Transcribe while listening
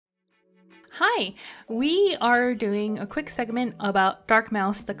Hi, we are doing a quick segment about Dark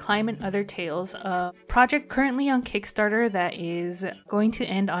Mouse, The Climb and Other Tales, a project currently on Kickstarter that is going to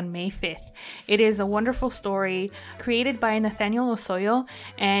end on May 5th. It is a wonderful story created by Nathaniel Osoyo,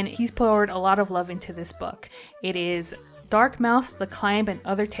 and he's poured a lot of love into this book. It is Dark Mouse, The Climb and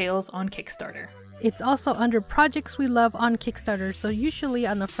Other Tales on Kickstarter. It's also under Projects We Love on Kickstarter, so usually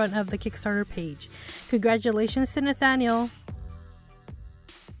on the front of the Kickstarter page. Congratulations to Nathaniel.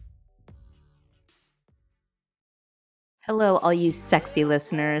 Hello, all you sexy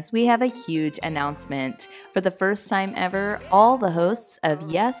listeners. We have a huge announcement. For the first time ever, all the hosts of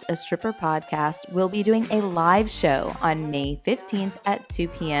Yes, a Stripper podcast will be doing a live show on May 15th at 2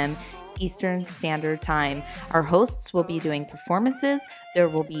 p.m. Eastern Standard Time. Our hosts will be doing performances, there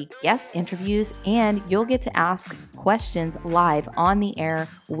will be guest interviews, and you'll get to ask questions live on the air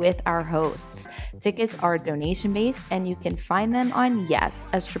with our hosts. Tickets are donation-based, and you can find them on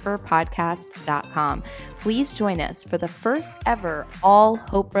yesastripperpodcast.com. Please join us for the first ever All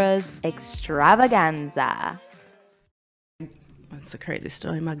Hopras extravaganza. That's a crazy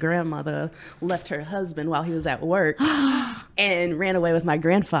story. My grandmother left her husband while he was at work and ran away with my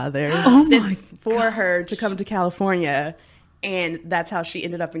grandfather for her to come to California. And that's how she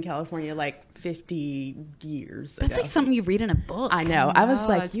ended up in California like 50 years ago. That's like something you read in a book. I know. I was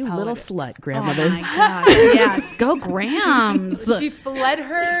like, you little slut, grandmother. Oh my gosh. Yes. Go Grams. She fled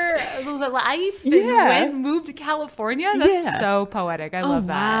her life and moved to California. That's so poetic. I love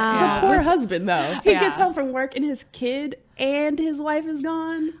that. Wow. Yeah. The poor husband, though. He gets home from work and his kid and his wife is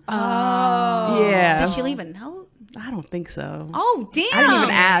gone. Oh. Yeah. Did she leave a note? I don't think so. Oh, damn. I didn't even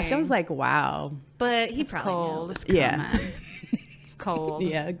ask. I was like, wow. But he It's probably cold. knows. Yeah. Come on. It's cold.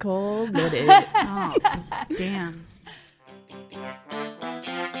 Yeah, cold-blooded. Oh, damn.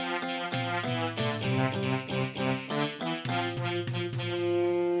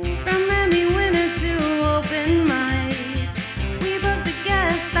 From Emmy winner to open mic, we booked a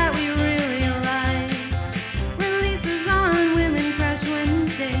guest that we really like. Releases on Women Crush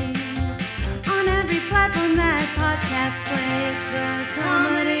Wednesdays, on every platform that podcasts play. It's the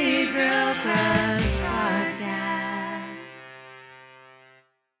Comedy Girl Crush Podcast.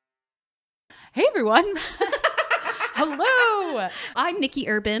 Hey, everyone. Hello. I'm Nikki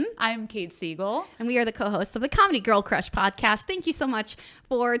Urban, I'm Kate Siegel. and we are the co-hosts of the Comedy Girl Crush podcast. Thank you so much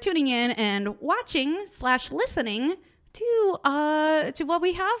for tuning in and watching/listening to what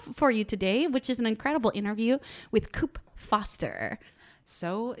we have for you today, which is an incredible interview with Coop Foster.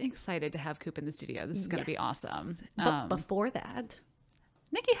 So excited to have Coop in the studio. This is going to be Yes. awesome. But before that,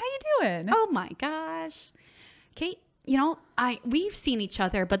 Nikki, how you doing? oh my gosh, Kate, you know, we've seen each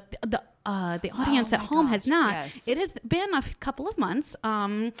other, but the audience Oh at my home has gosh, not. yes. It has been a couple of months.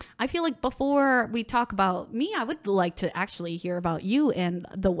 I feel like before we talk about me, I would like to actually hear about you and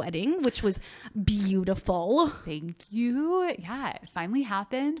the wedding, which was beautiful. Thank you. Yeah, it finally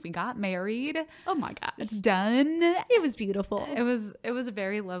happened. We got married. Oh my gosh, It's done. it was beautiful. It was a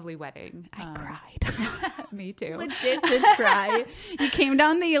very lovely wedding. I cried. Me too. Legit did cry. You came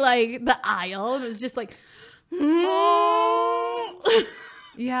down the aisle and it was just like,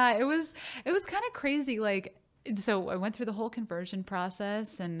 Yeah, it was kind of crazy. Like, so I went through the whole conversion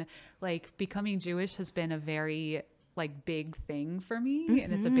process, and like becoming Jewish has been a very like big thing for me,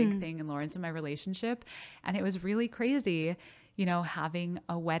 and it's a big thing in Lawrence and my relationship. And it was really crazy, you know, having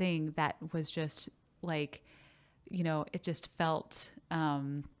a wedding that was just like, you know, it just felt, I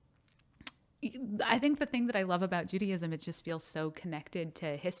think the thing that I love about Judaism, it just feels so connected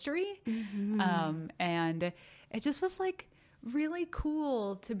to history. And it just was like really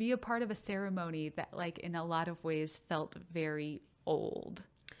cool to be a part of a ceremony that like in a lot of ways felt very old.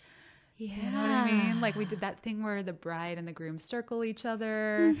 yeah. You know what I mean? Like we did that thing where the bride and the groom circle each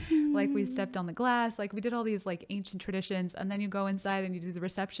other. Like we stepped on the glass. Like we did all these like ancient traditions. And then you go inside and you do the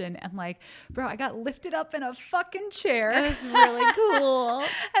reception. And like, bro, I got lifted up in a fucking chair. It was really cool.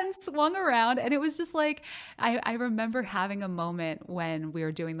 And swung around. And it was just like, I remember having a moment when we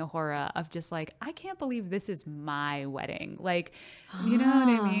were doing the horror of just like, I can't believe this is my wedding. Like, you know what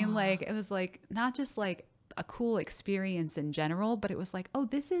I mean? Like, it was like, not just like a cool experience in general, but it was like, oh,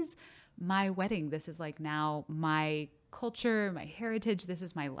 this is my wedding. This is like now my culture, my heritage. This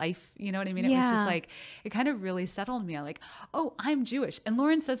is my life. You know what I mean? It was just Yeah. like, it kind of really settled me. I'm like, oh, I'm Jewish. And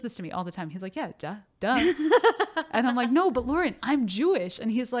Lauren says this to me all the time. He's like, yeah, duh. And I'm like, no, but Lauren, I'm Jewish.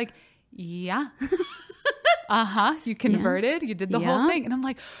 And he's like, yeah. You converted. You did the whole Yeah. thing. And I'm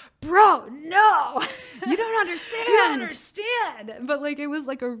like, bro, no. You don't understand. You don't understand. But like, it was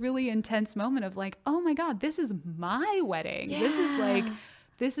like a really intense moment of like, oh my God, this is my wedding. This is like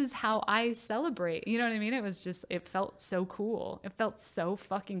this is how I celebrate. You know what I mean? It was just, it felt so cool. It felt so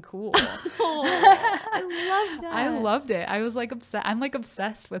fucking cool. I love that. I loved it. I was like obsessed. I'm like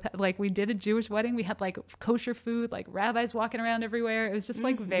obsessed with, like, we did a Jewish wedding. We had like kosher food, like rabbis walking around everywhere. It was just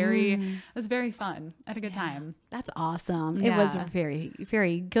like it was very fun. I had a good time. That's awesome. It was Yeah. very,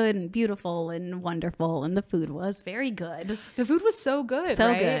 very good and beautiful and wonderful. And the food was very good. The food was so good. So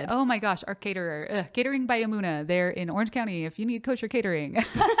right? good. Oh my gosh. Our caterer, Catering by Amuna. They're in Orange County. If you need kosher catering,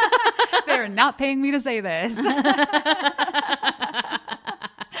 they're not paying me to say this.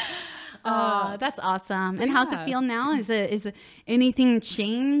 That's awesome. And how's it yeah. feel now? Is it anything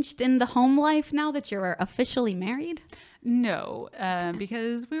changed in the home life now that you're officially married? No,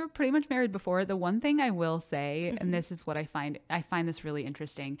 because we were pretty much married before. The one thing I will say, and this is what I find this really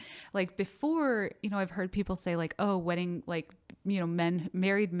interesting. Like before, I've heard people say like, oh, wedding, like,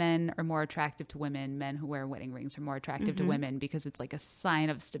 married men are more attractive to women. Men who wear wedding rings are more attractive to women because it's like a sign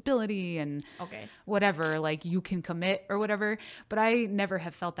of stability and whatever, like you can commit or whatever. But I never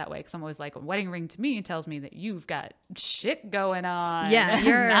have felt that way because I'm always like, a wedding ring to me tells me that you've got shit going on. Yeah,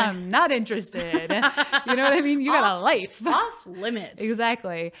 and I'm not interested. You know what I mean? You got a life. Off limits.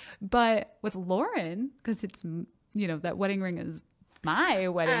 Exactly. But with Lauren, because it's, that wedding ring is my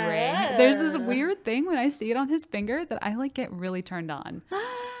wedding ring, there's this weird thing when I see it on his finger that I like get really turned on.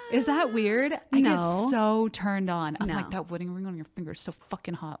 Is that weird? I get No. so turned on. I'm No. like, that wedding ring on your finger is so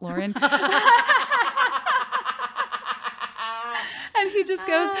fucking hot, Lauren. And he just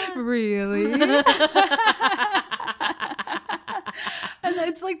goes, really? And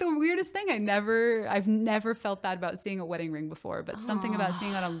it's like the weirdest thing. I've never felt that about seeing a wedding ring before, but something about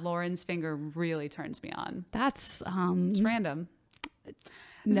seeing it on Lauren's finger really turns me on. That's It's random.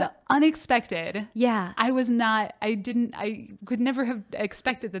 No. It's unexpected. yeah. I could never have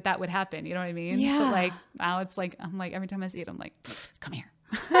expected that would happen. You know what I mean? Yeah. But like now it's like, I'm like, every time I see it, I'm like, come here.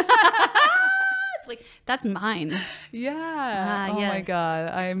 It's like that's mine. Yeah. Oh my yes. God.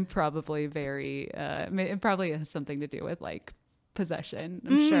 I'm probably very, it probably has something to do with like possession.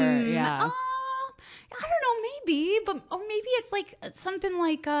 I'm sure. Yeah. I don't know, maybe, or maybe it's like something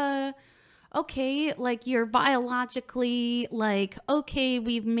like okay, like you're biologically like, okay,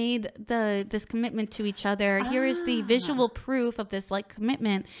 we've made this commitment to each other. Here is the visual proof of this like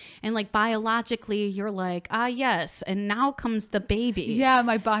commitment. And like biologically you're like, yes. And now comes the baby. Yeah.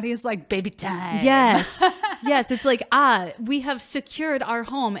 My body is like baby time. Yes. Yes. It's like, we have secured our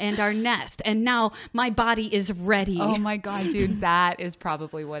home and our nest. And now my body is ready. Oh my God, dude, that is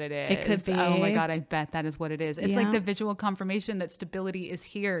probably what it is. It could be. Oh my God, I bet that is what it is. It's like Yeah. the visual confirmation that stability is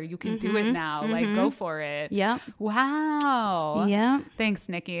here. You can do it now. Like, go for it. Yep. Wow. Yeah. Thanks,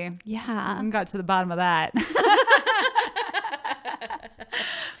 Nikki. Yeah. I got to the bottom of that.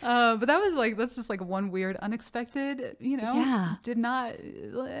 But that's just like one weird, unexpected, Yeah. did not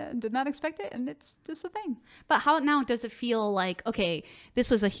expect it. And it's just a thing. But how now does it feel like, okay, this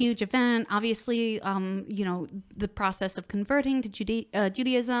was a huge event, obviously, the process of converting to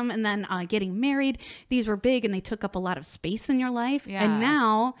Judaism and then getting married, these were big and they took up a lot of space in your life. Yeah. And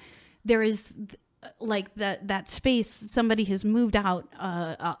now there is like that space, somebody has moved out,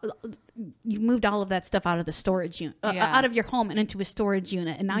 you moved all of that stuff out of the storage unit, out of your home and into a storage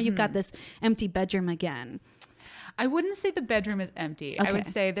unit. And now you've got this empty bedroom again. I wouldn't say the bedroom is empty. I would Okay.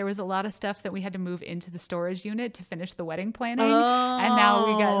 say there was a lot of stuff that we had to move into the storage unit to finish the wedding planning. And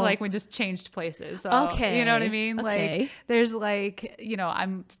now we just changed places. So, Okay. you know what I mean? Okay. Like there's like,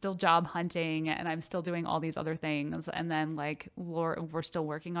 I'm still job hunting and I'm still doing all these other things. And then like we're still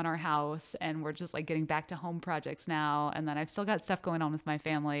working on our house and we're just like getting back to home projects now. And then I've still got stuff going on with my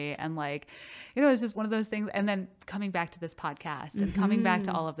family. And like, it's just one of those things. And then coming back to this podcast and coming back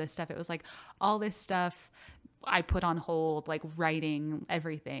to all of this stuff, it was like all this stuff I put on hold, like writing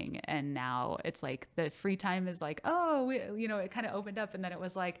everything. And now it's like the free time is like, it kind of opened up. And then it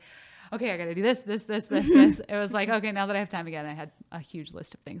was like, okay, I got to do this. It was like, okay, now that I have time again, I had a huge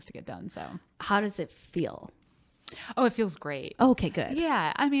list of things to get done. So, How does it feel? oh, it feels great. Okay, good.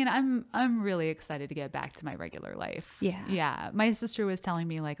 Yeah, I mean, I'm really excited to get back to my regular life. Yeah. My sister was telling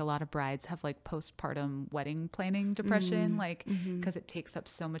me like a lot of brides have like postpartum wedding planning depression, like because it takes up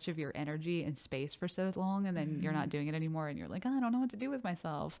so much of your energy and space for so long, and then you're not doing it anymore, and you're like, oh, I don't know what to do with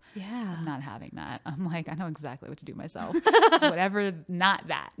myself. Yeah. I'm not having that. I'm like, I know exactly what to do myself. So whatever, not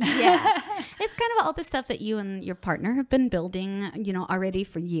that. Yeah. It's kind of all the stuff that you and your partner have been building, already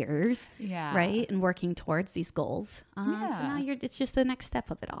for years. Yeah. Right. And working towards these goals. So Yeah. now it's just the next step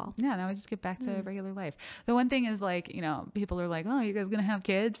of it all. Yeah, now I just get back to regular life. The one thing is like, people are like, oh, you guys gonna have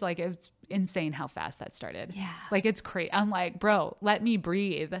kids? Like, it's insane how fast that started. Yeah. Like, it's crazy. I'm like, bro, let me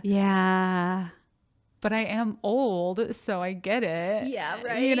breathe. Yeah. but I am old, so I get it. Yeah,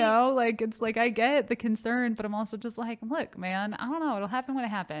 right. You know, like it's like I get the concern, but I'm also just like, look, man, I don't know. It'll happen when it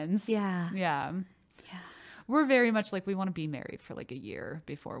happens. Yeah. Yeah. We're very much like we want to be married for like a year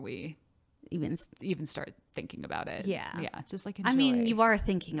before we even start thinking about it. Yeah. Just like enjoy. I mean, you are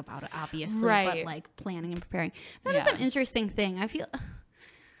thinking about it, obviously, Right. but like planning and preparing. That is an interesting thing. I feel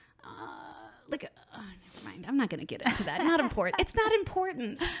never mind. I'm not going to get into that. Not important. It's not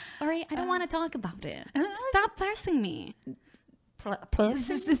important. All right. I don't want to talk about it. Stop pressing me.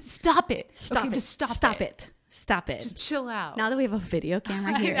 Stop it. Stop Okay, it. just stop it. Stop it. Just chill out. Now that we have a video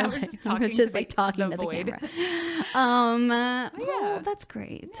camera here, I know, we're like, just talking we're just to like the- talking the to void. the camera. Oh, that's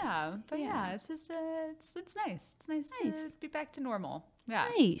great. Yeah, but yeah, it's just it's nice. It's nice to be back to normal. Yeah,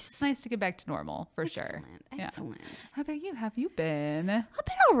 Nice. It's nice to get back to normal for sure. Yeah. Excellent. How about you? Have you been? I've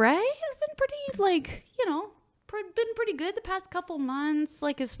been all right. I've been pretty, like, been pretty good the past couple months.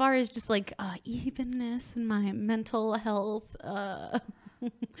 Like, as far as just like evenness in my mental health.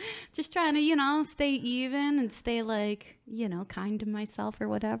 Just trying to, stay even and stay like, kind to myself or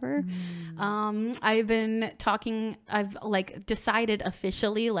whatever. I've like decided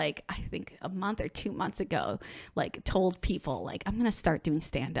officially, like, I think a month or 2 months ago, like told people like, I'm going to start doing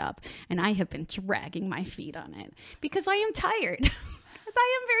stand up, and I have been dragging my feet on it because I am tired.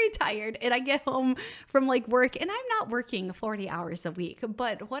 I am very tired, and I get home from like work, and I'm not working 40 hours a week,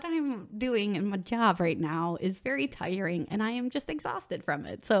 but what I'm doing in my job right now is very tiring, and I am just exhausted from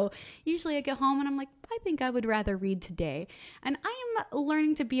it. So usually I get home and I'm like, I think I would rather read today. And I am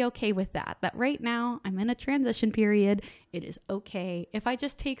learning to be okay with that right now I'm in a transition period. It is okay if I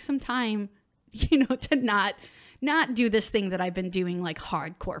just take some time, to not do this thing that I've been doing like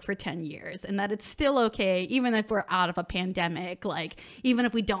hardcore for 10 years, and that it's still okay even if we're out of a pandemic, like even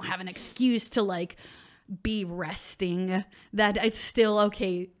if we don't have an excuse to like be resting, that it's still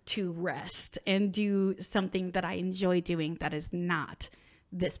okay to rest and do something that I enjoy doing that is not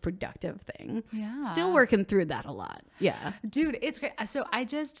this productive thing. Yeah. Still working through that a lot. Yeah. Dude, it's great. So I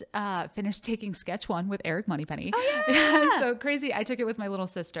just finished taking Sketch 1 with Eric Moneypenny. Oh, yeah. So crazy. I took it with my little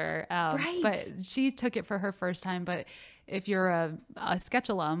sister. Right. But she took it for her first time. But if you're a Sketch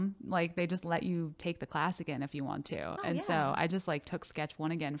alum, like they just let you take the class again if you want to. So I just like took Sketch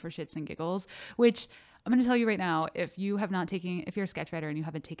 1 again for shits and giggles, which I'm going to tell you right now, if you're a sketch writer and you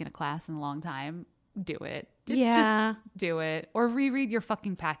haven't taken a class in a long time, do it. Just do it, or reread your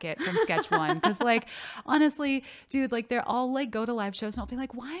fucking packet from Sketch 1, because like honestly, dude, like they're all like go to live shows and I'll be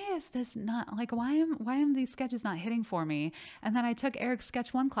like, why is this not like, why am these sketches not hitting for me? And then I took Eric's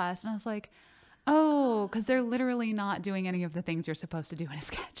Sketch 1 class and I was like, oh, because they're literally not doing any of the things you're supposed to do in a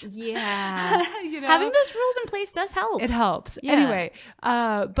sketch. Yeah. You know? Having those rules in place does help. It helps. Yeah. Anyway,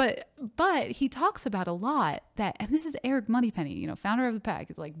 but he talks about a lot that, and this is Eric Moneypenny, founder of the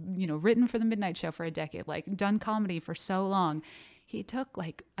Pack. It's like, written for the Midnight Show for a decade, like done comedy for so long. He took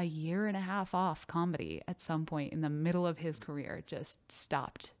like a year and a half off comedy at some point in the middle of his career, just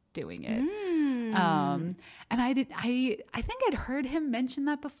stopped doing it. And I think I'd heard him mention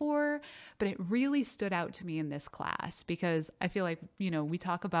that before, but it really stood out to me in this class because I feel like, we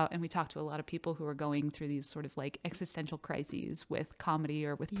talk about, and we talk to a lot of people who are going through these sort of like existential crises with comedy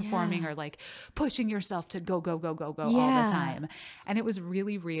or with performing or like pushing yourself to go all the time. And it was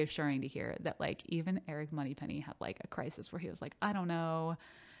really reassuring to hear that like even Eric Moneypenny had like a crisis where he was like, I don't know,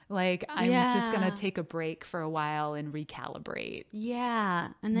 like, I'm just going to take a break for a while and recalibrate. Yeah.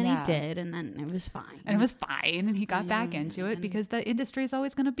 And then he did. And then it was fine. And it was fine. And he got back into it because the industry is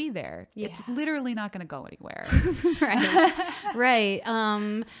always going to be there. Yeah. It's literally not going to go anywhere. Right.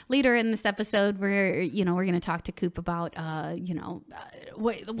 Later in this episode, we're going to talk to Coop about,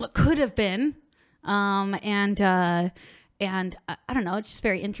 what could have been. And I don't know, it's just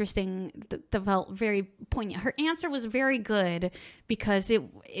very interesting. That felt very poignant. Her answer was very good because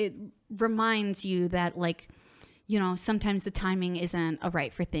it reminds you that like, sometimes the timing isn't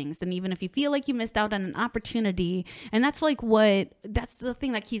right for things. And even if you feel like you missed out on an opportunity, and that's the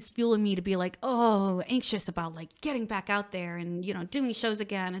thing that keeps fueling me to be like, anxious about like getting back out there and, doing shows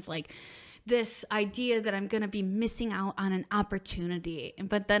again. It's like this idea that I'm going to be missing out on an opportunity.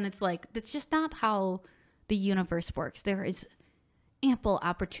 But then it's like, that's just not how the universe works. There is ample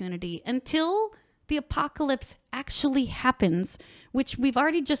opportunity until the apocalypse actually happens, which we've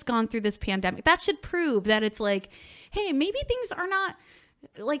already just gone through this pandemic. That should prove that it's like, hey, maybe things are not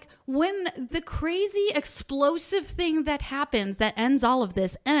like when the crazy explosive thing that happens that ends all of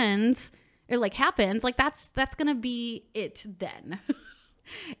this ends or like happens, like that's going to be it then.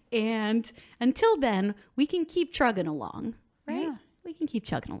 And until then, we can keep trugging along, right? Yeah. We can keep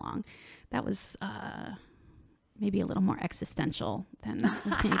chugging along. That was maybe a little more existential than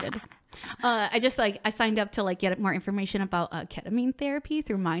needed. I signed up to like get more information about ketamine therapy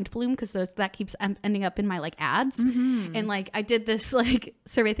through MindBloom, because that keeps ending up in my like ads. And like I did this like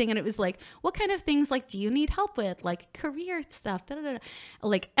survey thing, and it was like, what kind of things like do you need help with, like career stuff,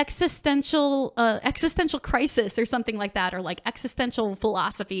 like existential crisis or something like that, or like existential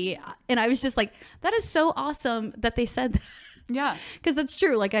philosophy. And I was just like, that is so awesome that they said that. Yeah. Because that's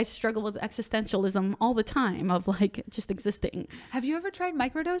true. Like I struggle with existentialism all the time of like just existing. Have you ever tried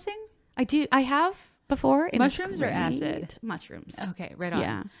microdosing? I have before. And it's Mushrooms or great. acid? Mushrooms. Okay, right on.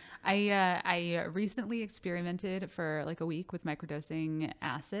 Yeah. I recently experimented for like a week with microdosing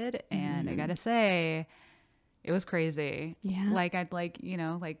acid, and I gotta say, it was crazy. Yeah. Like I'd like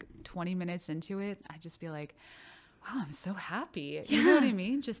 20 minutes into it, I'd just be like, wow, I'm so happy. You know what I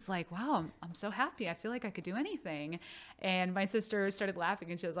mean? Just like, wow, I'm so happy. I feel like I could do anything. And my sister started laughing,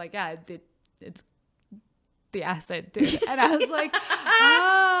 and she was like, yeah, it's the acid, dude. And I was like,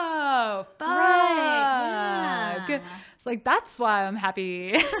 oh, fuck. Right, yeah. It's like, that's why I'm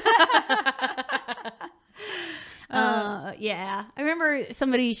happy. Yeah. I remember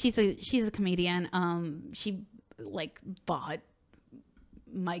somebody, she's a comedian. She like brought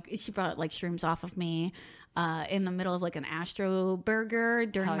like shrooms off of me in the middle of like an Astro Burger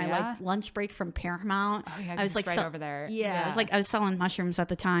during Hell my yeah. like lunch break from Paramount. Oh, yeah, I was like right over there. Yeah, I was selling mushrooms at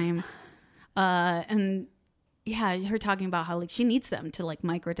the time. And yeah, her talking about how like she needs them to like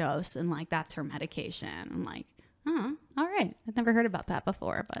microdose, and like that's her medication. I'm like, oh, all right. I've never heard about that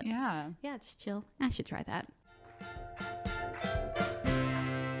before, but Yeah. just chill. I should try that.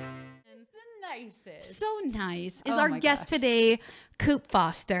 Nicest. So nice is Oh our my guest gosh. today, Coop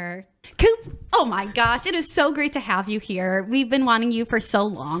Foster. Coop, oh my gosh, it is so great to have you here. We've been wanting you for so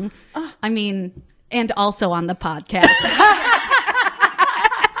long. I mean, and also on the podcast.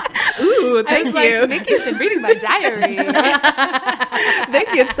 Ooh, thank you. Nikki's been reading my diary.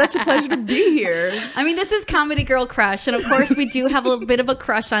 Thank you. It's such a pleasure to be here. I mean, this is Comedy Girl Crush, and of course, we do have a bit of a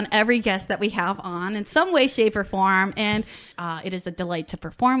crush on every guest that we have on in some way, shape, or form. And it is a delight to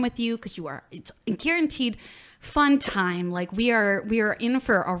perform with you because it's a guaranteed fun time. Like we are in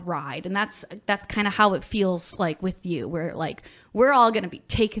for a ride, and that's kind of how it feels like with you. We're all gonna be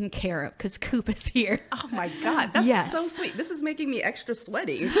taken care of because Coop is here. Oh my God, that's Yes. so sweet. This is making me extra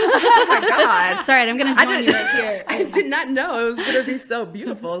sweaty. Oh my God. It's all right. I'm gonna join you right here. I did not know it was going to be so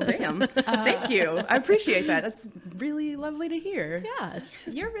beautiful. Damn. Thank you. I appreciate that. That's really lovely to hear. Yes,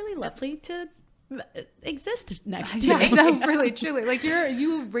 you're really lovely to exist next to Yeah, me. no, really, truly. Like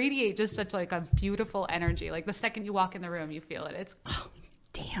you radiate just such like a beautiful energy. Like the second you walk in the room, you feel it. It's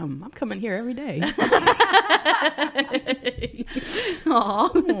Damn, I'm coming here every day. Aw.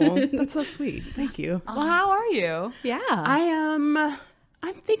 Oh, that's so sweet. Thank you. well, how are you? Yeah.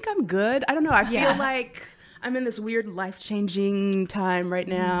 I think I'm good. I don't know. I feel Yeah. like I'm in this weird life-changing time right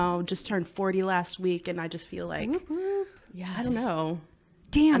now. Just turned 40 last week, and I just feel like, I don't know,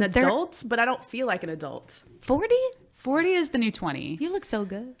 Damn. an adult, but I don't feel like an adult. 40? 40 is the new 20. You look so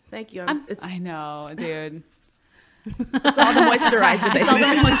good. Thank you. It's I know, dude. all the moisturizer, baby. All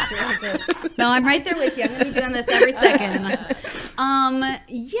the moisturizer. No, I'm right there with you. I'm gonna be doing this every second.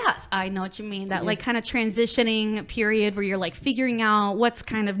 Yes, I know what you mean. That like kind of transitioning period where you're like figuring out what's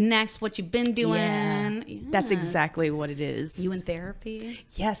kind of next, what you've been doing. Yeah. That's Yes. exactly what it is. You in therapy?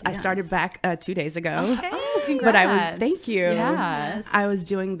 Yes, I started back 2 days ago. Oh, congrats. But I was, thank you. Yes. I was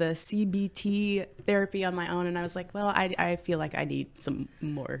doing the CBT therapy on my own, and I was like, well, I feel like I need some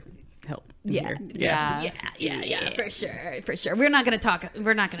more help. in Yeah. here. Yeah, for sure. We're not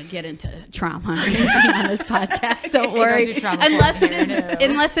gonna get into trauma or anything on this podcast. Don't worry. do trauma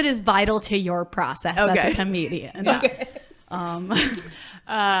Unless it is vital to your process as Okay. a comedian.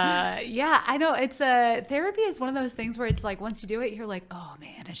 Yeah, I know. It's therapy is one of those things where it's like once you do it, you're like, oh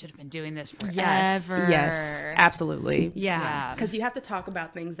man, I should have been doing this forever. Yes, absolutely. Yeah. Because you have to talk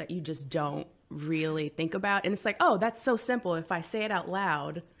about things that you just don't really think about. And it's like, oh, that's so simple. If I say it out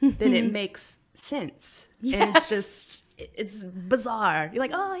loud, then it makes sense. And it's just, it's bizarre. You're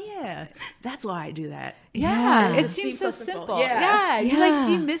like, oh yeah, that's why I do that. Yeah, It it just seems seems so so simple. simple. Yeah, you like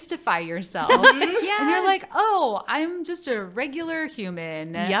Yeah. demystify yourself, and you're like, "Oh, I'm just a regular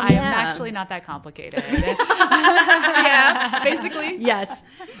human. I am Yeah. actually not that complicated." Yeah, basically. Yes.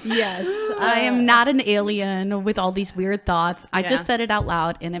 I am not an alien with all these weird thoughts. I Yeah. just said it out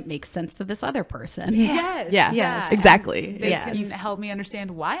loud and it makes sense to this other person. Yes, Yeah, exactly. They Yes. can help me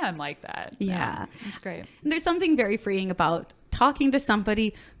understand why I'm like that. Yeah. It's great. There's something very freeing about talking to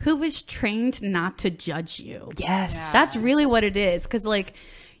somebody who is trained not to judge you. Yes. That's really what it is. Cause like,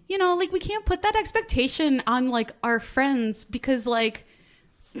 you know, like we can't put that expectation on like our friends because like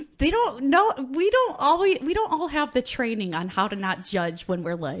they don't know. We don't all have the training on how to not judge when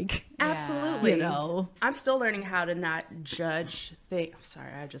we're like, Absolutely. you know. I'm still learning how to not judge things.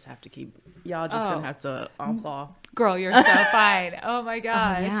 Sorry, I just have to keep. Y'all just gonna have to claw. Girl, you're so fine. Oh my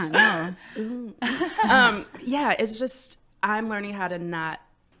gosh. Yeah, no. Yeah, it's just I'm learning how to not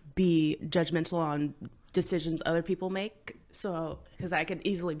be judgmental on decisions other people make. So, because I could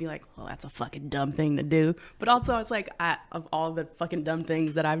easily be like, well, that's a fucking dumb thing to do. But also, it's like, of all the fucking dumb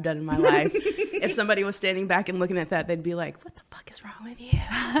things that I've done in my life, if somebody was standing back and looking at that, they'd be like, what the fuck is wrong with you?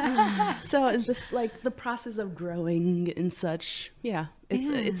 So it's just like the process of growing and such. Yeah,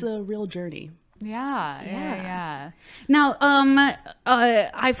 it's a real journey. Yeah. Now,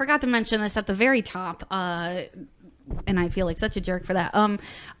 I forgot to mention this at the very top, and I feel like such a jerk for that.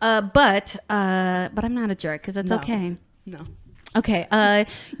 But I'm not a jerk because it's okay. No. Okay.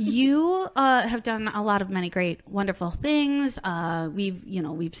 You have done a lot of many great, wonderful things.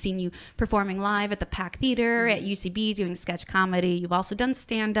 We've seen you performing live at the Pack Theater at UCB doing sketch comedy. You've also done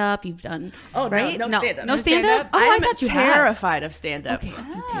stand up. You've done right? no stand up. No stand up. Oh, I'm I thought you had. terrified of stand up. Okay,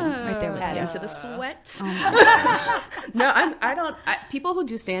 me too. Right there with Add you. into the sweat. Oh No, I don't. People who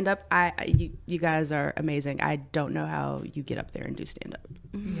do stand up, you guys are amazing. I don't know how you get up there and do stand up.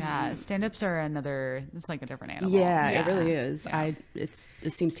 Yeah. Stand-ups are it's like a different animal. Yeah, it really is. It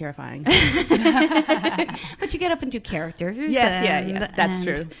seems terrifying. But you get up and do characters. Yes, that's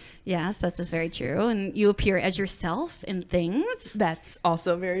true. Yes, this is very true. And you appear as yourself in things. That's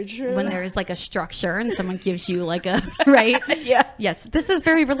also very true. When there's like a structure and someone gives you like a right. Yeah. Yes, this is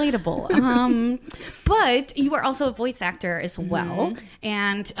very relatable. But you are also a voice actor as well.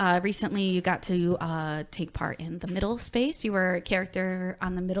 And recently you got to take part in The Middle Space. You were a character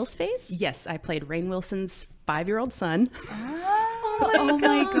on The Middle Space. Yes, I played Rainn Wilson's 5-year-old son. Oh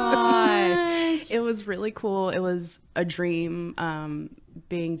my gosh. It was really cool. It was a dream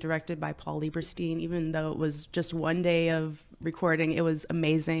being directed by Paul Lieberstein. Even though it was just one day of recording, it was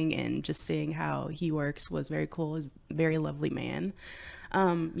amazing. And just seeing how he works was very cool. He's a very lovely man.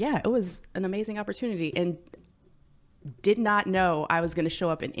 It was an amazing opportunity and did not know I was going to show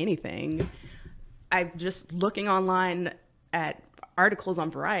up in anything. I'm just looking online at articles on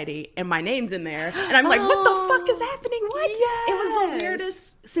Variety and my name's in there and I'm like, what the fuck is happening? What? Yes. It was the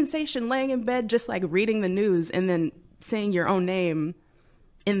weirdest sensation, laying in bed just like reading the news and then seeing your own name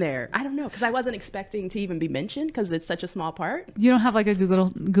in there. I don't know, because I wasn't expecting to even be mentioned because it's such a small part. You don't have like a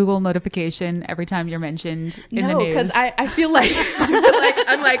Google notification every time you're mentioned in the news? No, because I feel like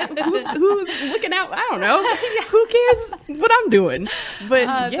I'm like who's looking out? I don't know. Who cares what I'm doing? But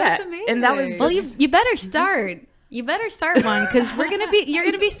that's and that was amazing. Well, you better start. You better start one because you're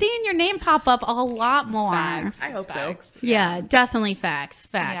gonna be seeing your name pop up a lot more. Facts. I hope so. Yeah, definitely facts.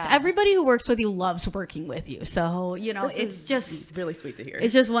 Yeah. Everybody who works with you loves working with you. So, This it's is just really sweet to hear.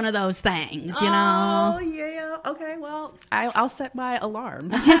 it's just one of those things, you know. Oh yeah. Okay. Well, I'll set my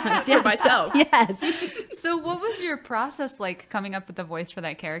alarm Yes, for myself. Yes. So what was your process like coming up with the voice for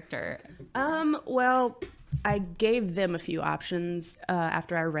that character? Well, I gave them a few options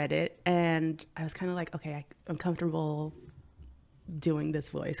after I read it, and I was kind of like, okay, I'm comfortable doing this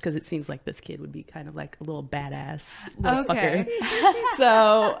voice because it seems like this kid would be kind of like a little badass little fucker.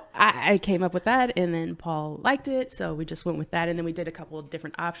 So I came up with that, and then Paul liked it, so we just went with that, and then we did a couple of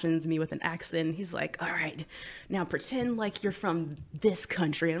different options, me with an accent. He's like, all right, now pretend like you're from this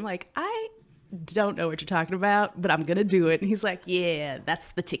country. And I'm like, I don't know what you're talking about, but I'm gonna do it. And he's like, yeah,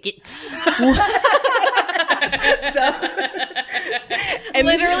 that's the ticket. And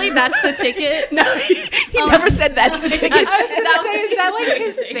Literally, that's the ticket. No, he never said that's the ticket. I was gonna say, is that like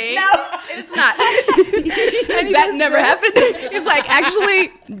his thing? No, it's not. That never happened. He's like,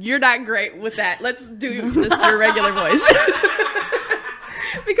 actually, you're not great with that. Let's do just your regular voice.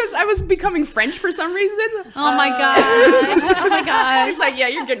 Because I was becoming French for some reason. Oh my gosh. Oh my gosh. He's like, yeah,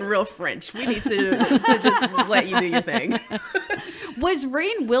 you're getting real French. We need to just let you do your thing. Was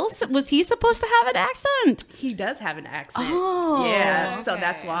Rainn Wilson, was he supposed to have an accent? He does have an accent. Oh, yeah, so okay.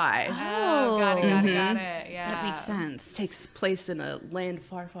 that's why. Oh, got it. Yeah. That makes sense. Takes place in a land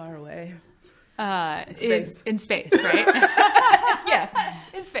far, far away. In space, right? Yeah.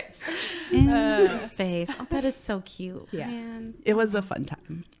 In space. In space. Oh, that is so cute. Yeah. Man. It was a fun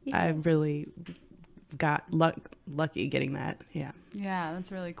time. I really got lucky getting that. Yeah. Yeah,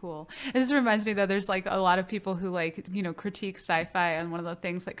 that's really cool. It just reminds me that there's like a lot of people who like, critique sci-fi, and one of the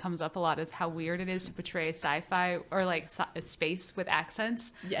things that comes up a lot is how weird it is to portray sci-fi or like space with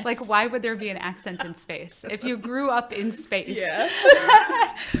accents. Yes. Like, why would there be an accent in space? If you grew up in space, Yeah.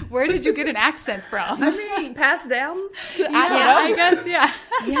 where did you get an accent from? I mean, passed down to, Yeah, I guess, yeah.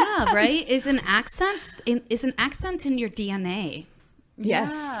 Yeah, right? Is an accent in your DNA?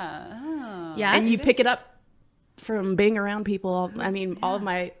 Yes. Oh. Yes. And you pick it up from being around people. I mean, all of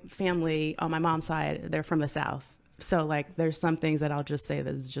my family on my mom's side, they're from the South. So like there's some things that I'll just say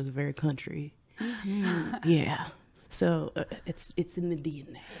that's just very country. Yeah. So it's in the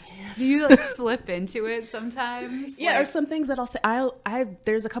DNA. Do you like slip into it sometimes? Yeah, or Like, some things that I'll say.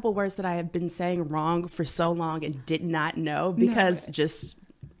 There's a couple words that I have been saying wrong for so long and did not know because just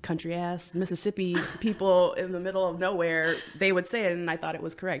country ass Mississippi people in the middle of nowhere, they would say it and I thought it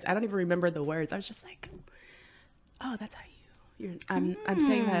was correct. I don't even remember the words. I was just like, oh, that's how I'm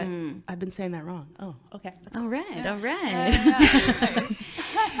saying that. I've been saying that wrong. Oh, okay. All right. All right.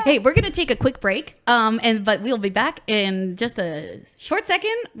 Hey, we're going to take a quick break. But we'll be back in just a short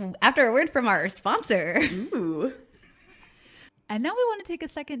second after a word from our sponsor. Ooh. And now we want to take a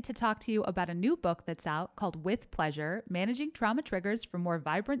second to talk to you about a new book that's out called With Pleasure, Managing Trauma Triggers for More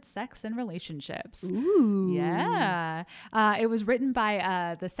Vibrant Sex and Relationships. Ooh. Yeah. It was written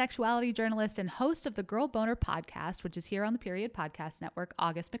by the sexuality journalist and host of the Girl Boner podcast, which is here on the Period Podcast Network,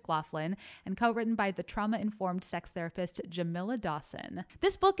 August McLaughlin, and co-written by the trauma-informed sex therapist Jamila Dawson.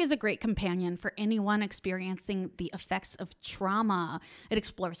 This book is a great companion for anyone experiencing the effects of trauma. It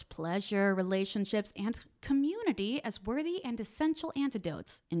explores pleasure, relationships, and community as worthy and essential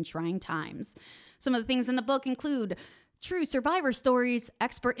antidotes in trying times. Some of the things in the book include true survivor stories,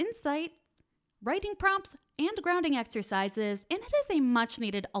 expert insight, writing prompts, and grounding exercises, and it is a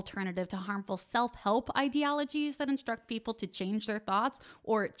much-needed alternative to harmful self-help ideologies that instruct people to change their thoughts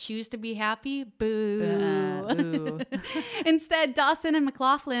or choose to be happy. Boo. Boo. Instead, Dawson and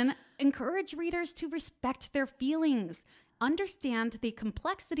McLaughlin encourage readers to respect their feelings, understand the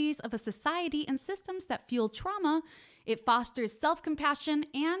complexities of a society and systems that fuel trauma. It fosters self-compassion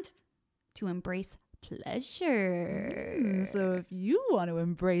and to embrace pleasure. So if you want to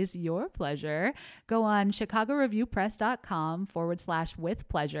embrace your pleasure, go on chicagoreviewpress.com/with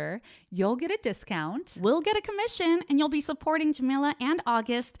pleasure. You'll get a discount. We'll get a commission and you'll be supporting Jamila and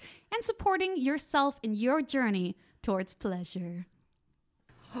August and supporting yourself in your journey towards pleasure.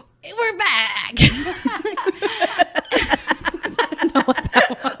 We're back.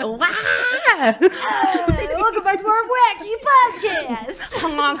 Welcome back to our wacky podcast.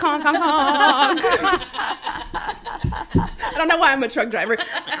 Honk, honk, honk, honk. I don't know why I'm a truck driver.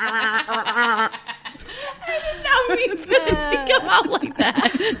 I did not mean for it to come out like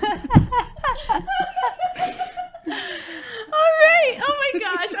that. All right. Oh my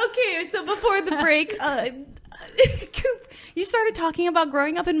gosh. Okay. So before the break, Coop, you started talking about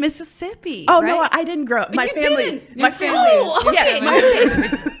growing up in Mississippi. Oh, right? no, I didn't grow up. My You family. didn't? My Your family. Oh, okay.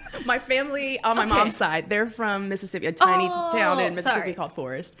 Yeah, my family on my Okay. mom's side, they're from Mississippi, a tiny town in Mississippi sorry. called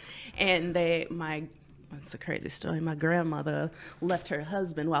Forest. And it's a crazy story. My grandmother left her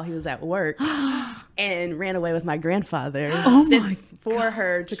husband while he was at work and ran away with my grandfather. Sent for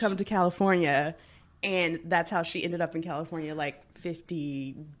her to come to California. And that's how she ended up in California like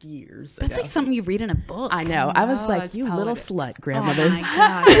 50 years That's ago. like something you read in a book. I know. I was like, it's you little poetic. slut, Oh grandmother. my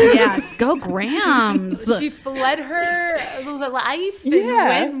gosh. Yes. Go Grams. She fled her life and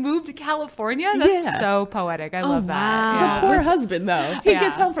Yeah. moved to California. That's Yeah. so poetic. I love wow. that. The Yeah. poor husband, though. He Yeah.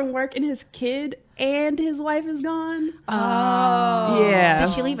 gets home from work and his kid and his wife is gone. Oh. Yeah.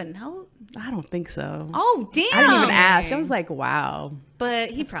 Did she leave a note? I don't think so. Oh, damn. I didn't even ask. I was like, wow. But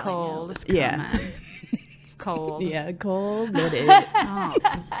he It's probably cold. knew. Yeah. Come on. It's cold. Yeah, cold-blooded. Oh,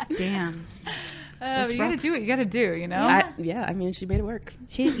 damn. You gotta do what you gotta do, you know? I mean, she made it work.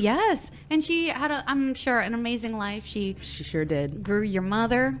 Yes. And she had, I'm sure, an amazing life. She She sure did. grew your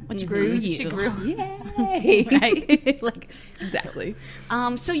mother, which grew you. She grew. Yay. Right? Like, Exactly.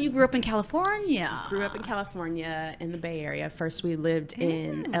 so you grew up in California. Grew up in California in the Bay Area. First, we lived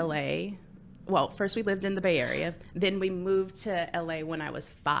in LA. Well, first we lived in the Bay Area. Then we moved to LA when I was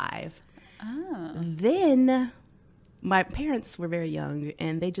 5. Oh. Then my parents were very young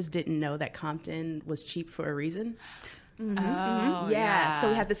and they just didn't know that Compton was cheap for a reason. Oh, Yeah. So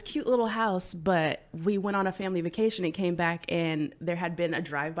we had this cute little house, but we went on a family vacation and came back and there had been a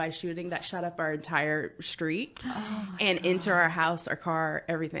drive-by shooting that shut up our entire street and into our house, our car,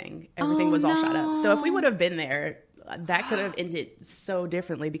 everything. Everything was all shut up. So if we would have been there, that could have ended so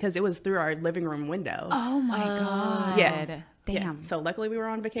differently because it was through our living room window. Oh, my God. Yeah. Damn. Yeah. So luckily we were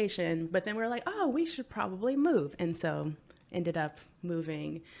on vacation, but then we were like, oh, we should probably move. And so ended up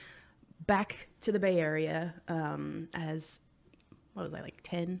moving back to the Bay Area as, what was I, like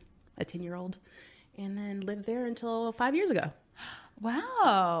 10, a 10-year-old, and then lived there until 5 years ago.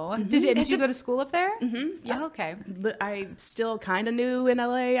 Wow. Did you go to school up there? Yeah. Oh, okay. I still kind of new in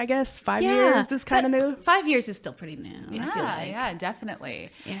LA, I guess. 5 Yeah, years is kind of new. 5 years is still pretty new. I feel Yeah, like. yeah, definitely.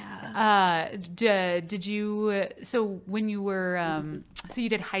 Yeah. Did you, so when you were, so you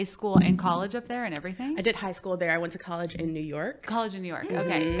did high school and college up there and everything? I did high school there. I went to college in New York. College in New York.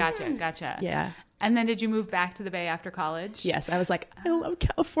 Okay, gotcha. Yeah. And then did you move back to the Bay after college? Yes, I was like, I love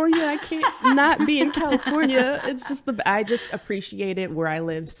California. I can't not be in California. It's just I just appreciated where I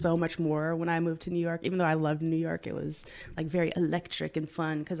lived so much more when I moved to New York. Even though I loved New York, it was like very electric and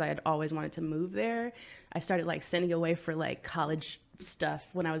fun because I had always wanted to move there. I started like sending away for like college stuff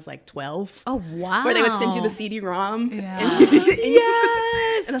when I was like 12. Oh, wow. Where they would send you the CD-ROM. Yeah.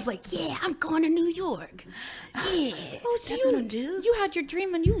 Yes. And I was like, yeah, I'm going to New York. Yeah. Oh, so that's what I'm doing. you had your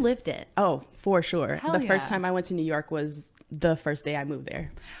dream and you lived it. Oh, for sure. Hell The first yeah. time I went to New York was the first day I moved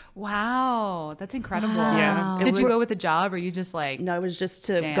there. Wow, that's incredible. Yeah. Did you go with a job or you just like, No, it was just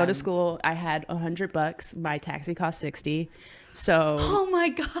to go Damn. to school. I had $100. My taxi cost 60. So Oh my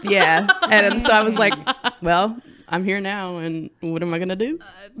God. yeah. And so I was like, well, I'm here now and what am I going to do?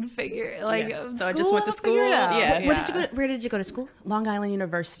 figure, like, Yeah. So I just went to school, figure it school. out. Yeah. Where did you go to school? Long Island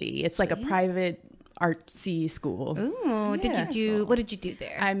University. It's like a private artsy school. Ooh, did you do, what did you do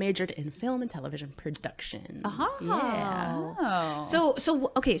there? I majored in film and television production. Yeah. Oh.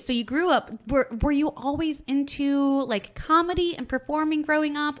 So okay, so you grew up, were you always into like comedy and performing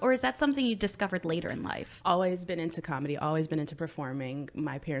growing up, or is that something you discovered later in life? Always been into comedy, always been into performing.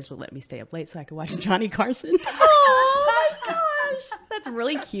 My parents would let me stay up late so I could watch Johnny Carson. Oh my gosh, that's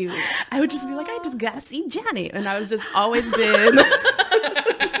really cute. I would just be like, I just gotta see Johnny. And I was just always been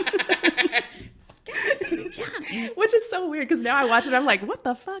which is so weird because now I watch it, I'm like, what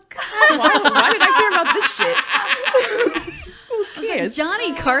the fuck? Why did I care about this shit? Who cares?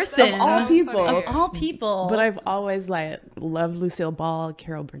 Johnny Carson. Of all people. Of all people. But I've always like loved Lucille Ball,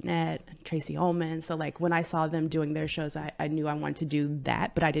 Carol Burnett, Tracy Ullman. So like when I saw them doing their shows, I knew I wanted to do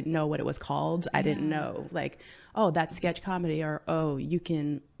that, but I didn't know what it was called. I didn't know like, oh, that's sketch comedy, or oh, you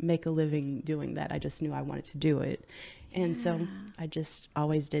can make a living doing that. I just knew I wanted to do it. And so I just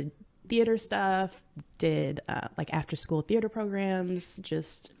always did theater stuff, did like after school theater programs,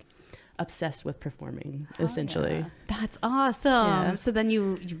 just obsessed with performing essentially. That's awesome. Yeah. So then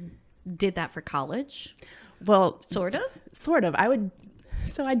you did that for college? Well, Sort of? Sort of. I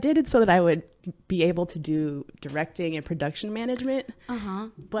did it so that I would be able to do directing and production management,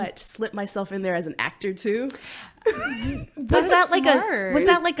 but slip myself in there as an actor too. Was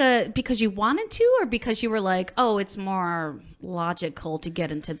that like a because you wanted to, or because you were like, oh, it's more logical to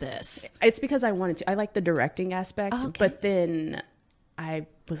get into this? It's because I wanted to. I like the directing aspect, Oh, okay. but then I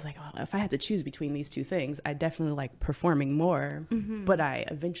was like, oh, if I had to choose between these two things, I definitely like performing more, but I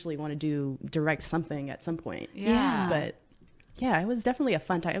eventually want to direct something at some point. Yeah. But yeah, it was definitely a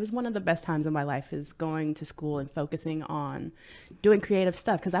fun time. It was one of the best times of my life, is going to school and focusing on doing creative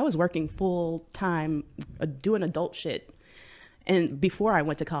stuff, because I was working full time doing adult shit. And before I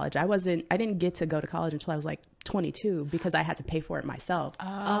went to college, I didn't get to go to college until I was like 22 because I had to pay for it myself.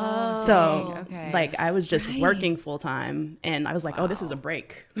 Oh, So okay. like I was just working full time, and I was like, oh, this is a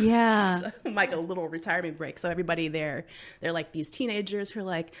break. Yeah. Like a little retirement break. So everybody there, they're like these teenagers who are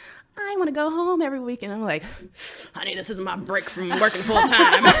like, I want to go home every week. And I'm like, honey, this is my break from working full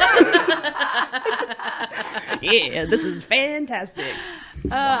time. Yeah, this is fantastic.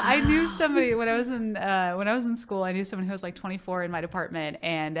 I knew somebody when I was in school. I knew someone who was like 24 in my department,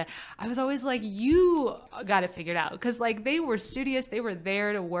 and I was always like, "You got it figured out," because like they were studious, they were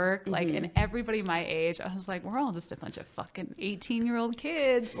there to work, like, and everybody my age, I was like, we're all just a bunch of fucking 18-year-old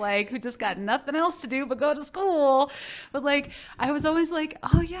kids, like who just got nothing else to do but go to school. But like, I was always like,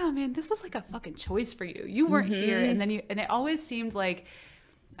 oh yeah, man, this was like a fucking choice for you. You weren't here, and it always seemed like,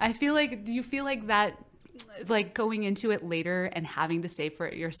 I feel like, do you feel like that? Like going into it later and having to save for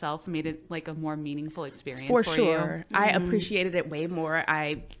it yourself made it like a more meaningful experience for sure. you? I appreciated it way more.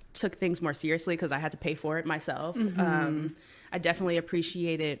 I took things more seriously because I had to pay for it myself. I definitely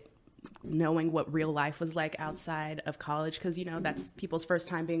appreciated knowing what real life was like outside of college, because you know that's people's first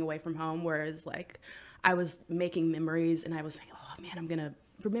time being away from home, whereas like I was making memories and I was like, oh man, I'm gonna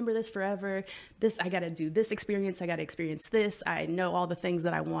remember this forever. I gotta do this experience, I gotta experience this. I know all the things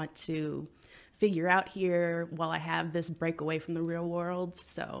that I want to figure out here while I have this break away from the real world.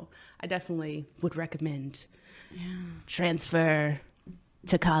 So I definitely would recommend transfer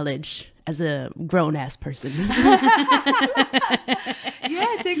to college as a grown-ass person. Yeah,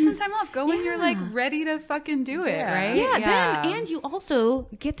 take some time off. Go when you're like ready to fucking do it, right? Yeah, then and you also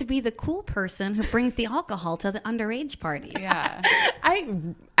get to be the cool person who brings the alcohol to the underage parties. Yeah. I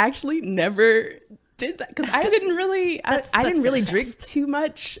actually never did that because I didn't really I didn't really drink too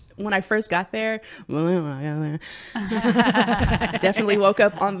much when I first got there. Definitely woke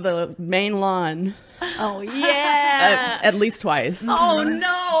up on the main lawn Oh yeah. at least twice. Oh no.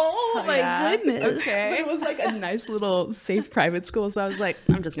 Oh my goodness. But it was like a nice little safe private school, so I was like,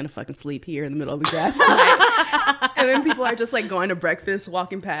 I'm just gonna fucking sleep here in the middle of the grass tonight. And then people are just like going to breakfast,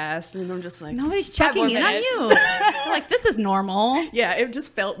 walking past, and I'm just like, Nobody's checking in on you. They're like, this is normal. yeah, it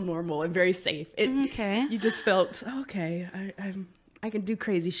just felt normal and very safe. Okay. You just felt okay. I can do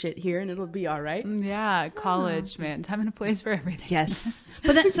crazy shit here, and it'll be all right. Yeah, college, man. Time and a place for everything. Yes.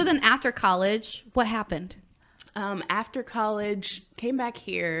 But then after college, what happened? After college, came back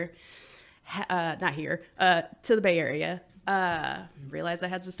here, not here, to the Bay Area. Realized I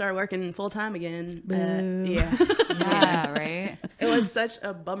had to start working full time again. Yeah. Yeah, right? It was such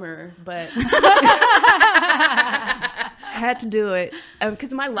a bummer, but had to do it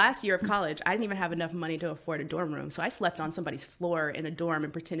because my last year of college, I didn't even have enough money to afford a dorm room, so I slept on somebody's floor in a dorm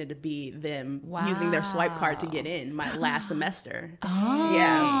and pretended to be them using their swipe card to get in my last semester.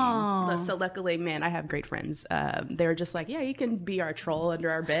 Yeah. So luckily, man, I have great friends. They were just like, yeah, you can be our troll under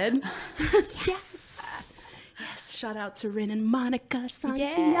our bed. Yes. Yes, shout out to Ren and Monica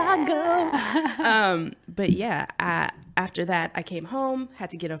Santiago. But yeah, after that, I came home, had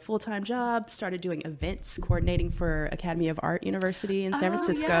to get a full-time job, started doing events, coordinating for Academy of Art University in San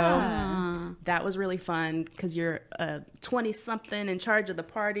Francisco. Yeah. That was really fun because you're a 20-something in charge of the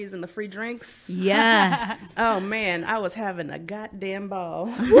parties and the free drinks. Yes. Oh man, I was having a goddamn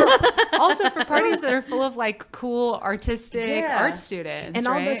ball. Also for parties that are full of like cool artistic Yeah. art students. And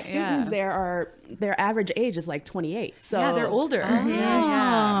all right? the students there are, their average age is like 28. So Yeah, they're older.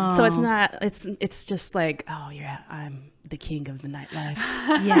 Yeah. So it's not, it's just like, oh yeah, I'm the king of the nightlife.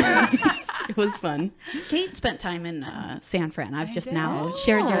 Yes. It was fun. Kate spent time in San Fran. I've just did. now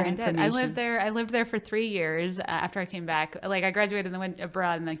shared your I did. information. I lived there for 3 years after I came back. Like I graduated and then went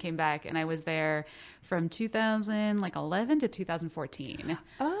abroad and then came back, and I was there from 2011 to 2014.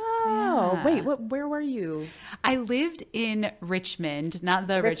 Oh, Yeah. wait, where were you? I lived in Richmond, not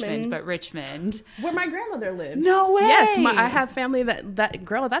the Richmond, Richmond. but Richmond. Where my grandmother lived. No way. Yes, I have family that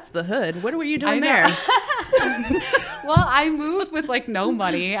girl, that's the hood. What were you doing there? Well, I moved with like no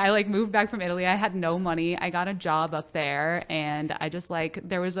money. I like moved back from Italy. I had no money. I got a job up there, and I just like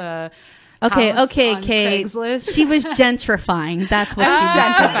there was a house Okay, on Kate. Craigslist. She was gentrifying. That's what I she was was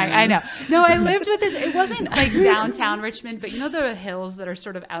gentrifying. I know. No, I lived with this. It wasn't like downtown Richmond, but you know the hills that are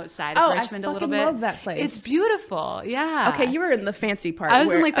sort of outside of Richmond a little bit. I love that place. It's beautiful. Yeah. Okay, you were in the fancy part. I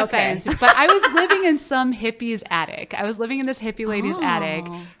was in where- like the okay. fancy, but I was living in some hippie's attic. I was living in this hippie lady's attic.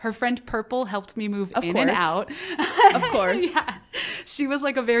 Her friend Purple helped me move in and course. out. Of course. Yeah. She was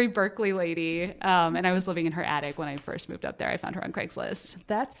like a very Berkeley lady. And I was living in her attic when I first moved up there. I found her on Craigslist.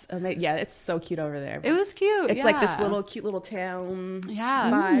 That's amazing. Yeah, it's so cute over there. It was cute. It's like this yeah. cute little town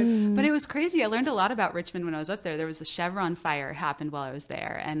vibe. But it was crazy. I learned a lot about Richmond when I was up there. There was the Chevron fire happened while I was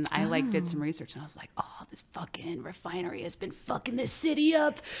there. And I like did some research and I was like, oh, this fucking refinery has been fucking this city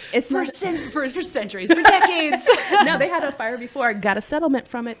up for centuries, for decades. No, they had a fire before. Got a settlement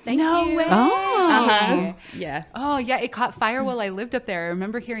from it. Thank No you. way. Uh-huh. Yeah. Oh yeah, it caught fire while I lived up there. I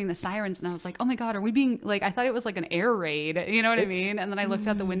remember hearing the sirens and I was like, oh my God, are we being like, I thought it was like an air raid. You know what I mean? And then I looked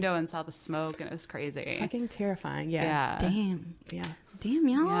out the window and saw the smoke and it was crazy. Fucking terrifying. Yeah. Yeah. Damn. Yeah. Damn,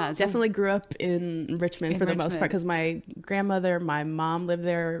 y'all. Yeah, so- Definitely grew up in Richmond In for the most Richmond. part because my grandmother, my mom lived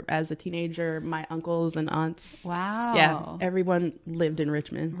there as a teenager, my uncles and aunts. Wow. Yeah, everyone lived in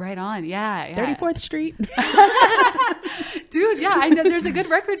Richmond. Right on. Yeah. 34th Street. Dude, yeah, I know there's a good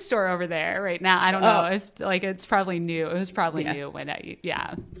record store over there right now. I don't know. Oh. It's like it's probably new. It was probably Yeah. new when I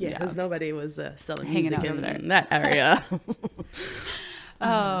yeah. Yeah, because nobody was selling Hanging music out in over there. that area.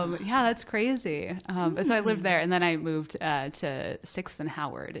 Yeah, that's crazy. So I lived there, and then I moved to 6th and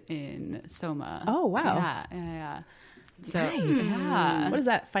Howard in Soma. Oh, wow. Yeah. So Nice. yeah. What is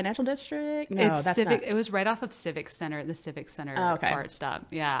that? Financial district? No, It's that's Civic. not. It was right off of Civic Center, the Civic Center Oh, okay. BART stop.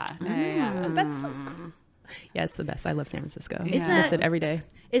 Yeah. Yeah. That's so cool. Yeah, it's the best. I love San Francisco. Isn't I miss that- it every day.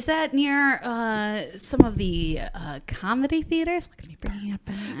 Is that near some of the comedy theaters? Look at me bringing it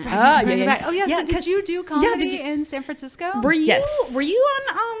back. Ah, Bring it back. Oh yeah. Yeah, So did 'cause- you do comedy did you- in San Francisco? Were you? Yes. Were you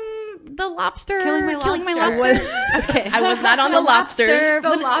on the Lobster? Killing My Lobster. Lobster. Okay. I was not on the lobsters.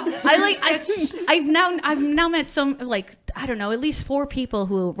 The lobster. I've now met some like I don't know at least 4 people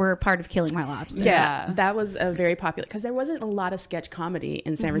who were part of Killing My Lobster. Yeah, Yeah. that was a very popular because there wasn't a lot of sketch comedy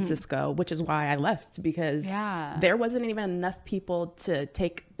in San Francisco, which is why I left because Yeah. there wasn't even enough people to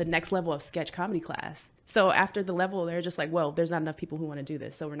take the next level of sketch comedy class. So after the level, they're just like, well, there's not enough people who want to do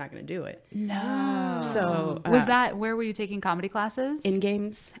this, so we're not going to do it. No. So Was that, where were you taking comedy classes? in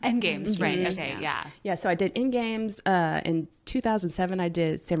games. End Games, right. Okay, yeah. Yeah, so I did in games. In 2007, I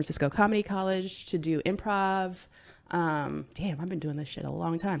did San Francisco Comedy College to do improv. Damn, I've been doing this shit a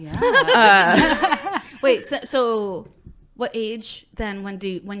long time. Yeah. Wait, so what age then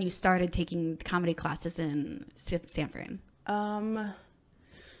when you started taking comedy classes in Sanford?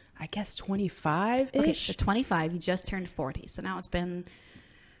 I guess 25-ish. Okay, so 25, you just turned 40. So now it's been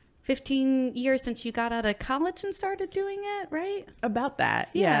 15 years since you got out of college and started doing it, right? About that,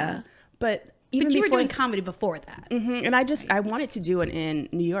 Yeah. yeah. But even But you were before, doing comedy before that. and I wanted to do it in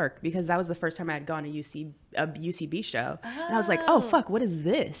New York because that was the first time I had gone to a UCB show, and I was like, oh fuck, what is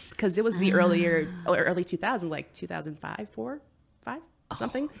this? Because it was the early 2000s, like 2005, 5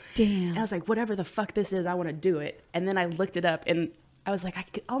 something. Damn. And I was like, whatever the fuck this is, I want to do it. And then I looked it up, and I was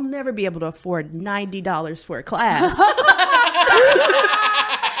like, I'll never be able to afford $90 for a class.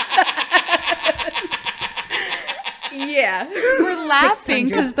 Yeah. We're laughing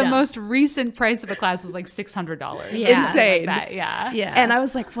because the $600. most recent price of a class was like $600. Yeah. Insane. Like that, yeah. Yeah. And I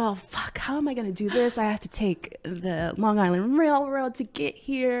was like, well, fuck, how am I going to do this? I have to take the Long Island Railroad to get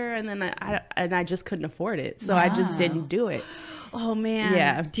here. And then I just couldn't afford it. So I just didn't do it. Oh man.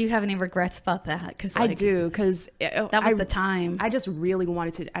 Yeah. Do you have any regrets about that? Because I do, because that was the time. I just really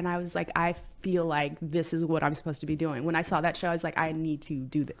wanted to, and I was like, I feel like this is what I'm supposed to be doing. When I saw that show, I was like, I need to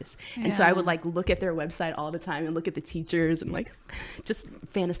do this. And so I would like look at their website all the time and look at the teachers and like just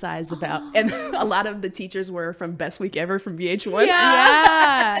fantasize about. And a lot of the teachers were from Best Week Ever from VH1.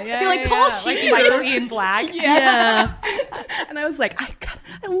 Yeah. You're like, Paul Shear. Like Michael Ian Black. Yeah. And I was like,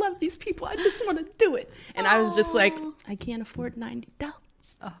 I love these people. I just want to do it. And I was just like, I can't afford $90.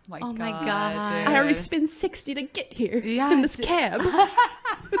 Oh my Oh god. my God. I already spent $60 to get here Yeah, in this cab.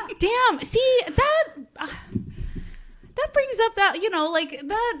 Damn. See, that brings up that, like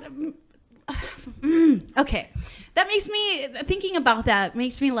that. Okay. That makes me, thinking about that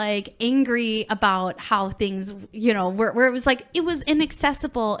makes me like angry about how things, where it was like, it was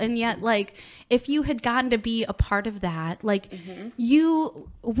inaccessible. And yet, like, if you had gotten to be a part of that, like, you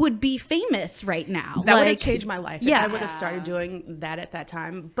would be famous right now. That would have Like, changed my life Yeah. if I would have started doing that at that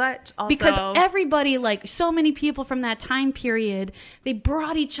time. But also, because everybody, like so many people from that time period, they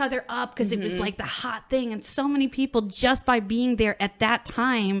brought each other up because it was like the hot thing. And so many people, just by being there at that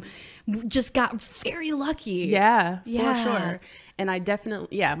time, just got very lucky. yeah, Yeah. for sure. And I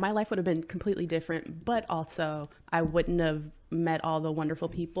definitely, my life would have been completely different. But also, I wouldn't have met all the wonderful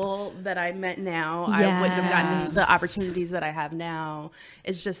people that I met now. I wouldn't have gotten the opportunities that I have now.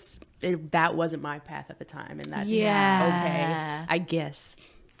 It's just, that wasn't my path at the time. And that's okay, I guess.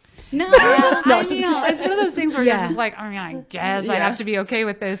 No, I mean, it's one of those things where Yeah. you're just like, I mean, I guess I have to be okay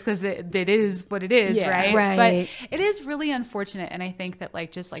with this because it is what it is, right? Right. But it is really unfortunate, and I think that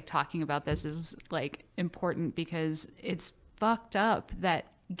like just like talking about this is like important because it's fucked up that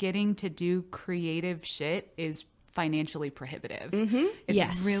getting to do creative shit is financially prohibitive. It's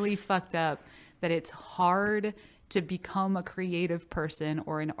Yes. really fucked up that it's hard to become a creative person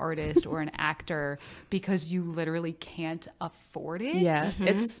or an artist or an actor because you literally can't afford it. Yeah,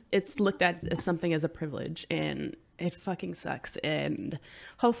 it's looked at as something as a privilege, and it fucking sucks. And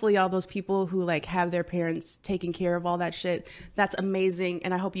hopefully all those people who like have their parents taking care of all that shit, that's amazing.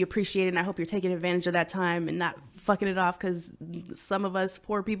 And I hope you appreciate it, and I hope you're taking advantage of that time and not fucking it off, because some of us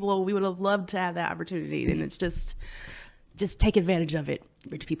poor people, we would have loved to have that opportunity. And it's just take advantage of it,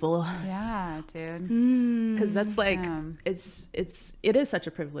 rich people. Yeah, dude. Because that's like, Yeah. it is such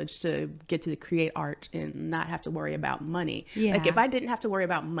a privilege to get to create art and not have to worry about money. Yeah. Like if I didn't have to worry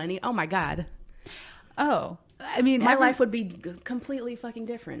about money, oh my God, Oh, I mean, my life would be completely fucking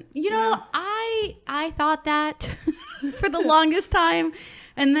different. I thought that for the longest time.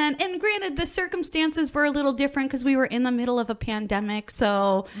 And granted, the circumstances were a little different because we were in the middle of a pandemic.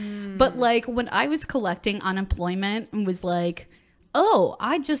 So, but like when I was collecting unemployment and was like, oh,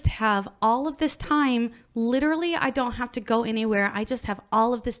 I just have all of this time. Literally, I don't have to go anywhere. I just have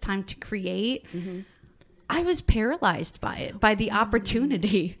all of this time to create. I was paralyzed by it, by the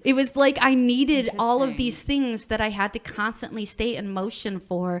opportunity. It was like I needed all of these things that I had to constantly stay in motion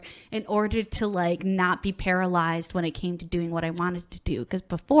for in order to like not be paralyzed when it came to doing what I wanted to do. Because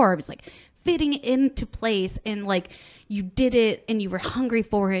before I was like fitting into place, and like you did it and you were hungry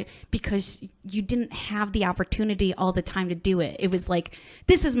for it because you didn't have the opportunity all the time to do it. It was like,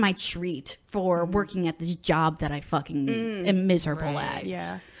 this is my treat for working at this job that I fucking am miserable at.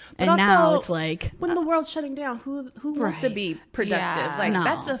 Yeah. And But now also, it's like, when the world's shutting down, who wants to Right. be productive? Yeah. Like No.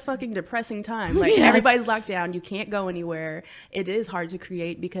 that's a fucking depressing time. Like Yes. everybody's locked down, you can't go anywhere. It is hard to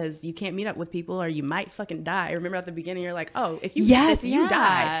create because you can't meet up with people or you might fucking die. Remember at the beginning you're like, "Oh, if you get Yes. this, you Yeah.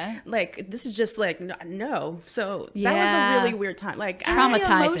 die." Like this is just like no. So that was Yeah. a really weird time. Like Traumatizing.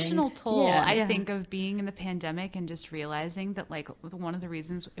 The emotional toll, Yeah. I Yeah. think, of being in the pandemic and just realizing that like one of the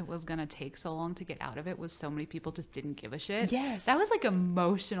reasons it was gonna take so long to get out of it was so many people just didn't give a shit. Yes. That was like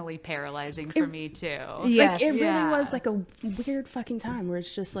emotionally paralyzing for me too. yes. Like it really Yeah. was like a weird fucking time where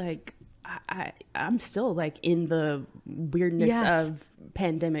it's just like I'm still like in the weirdness Yes. of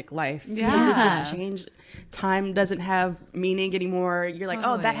pandemic life. Because Yeah. it just changed. Time doesn't have meaning anymore. You're like,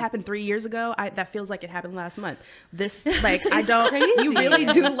 oh, that Totally. happened 3 years ago. That feels like it happened last month. This like I don't. You crazy. really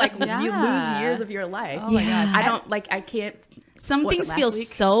do like you Yeah. lose years of your life. Oh my God. I don't like. I can't. Some was it things last feel week?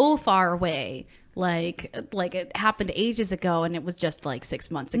 so far away. Like it happened ages ago and it was just like 6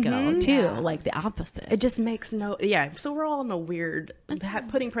 months ago too. Like the opposite. It just makes no. Yeah. So we're all in a weird.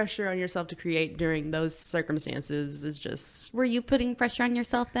 Putting pressure on yourself to create during those circumstances is just. Were you putting pressure on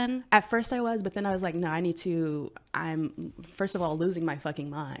yourself then? At first I was, but then I was like, no, I need to. I'm first of all losing my fucking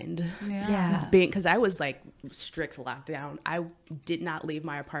mind. Yeah. Because I was like strict lockdown. I did not leave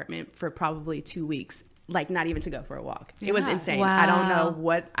my apartment for probably 2 weeks. Like not even to go for a walk. It was Yeah. insane. I don't know Wow.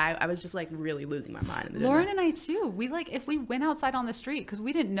 what I was just like really losing my mind. in the Lauren dinner. and I too. We like if we went outside on the street because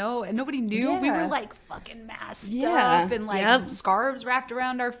we didn't know and nobody knew. We Yeah. were like fucking masked Yeah. up and like Yep. scarves wrapped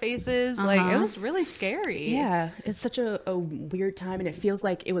around our faces. Like it was really scary. Yeah, it's such a weird time, and it feels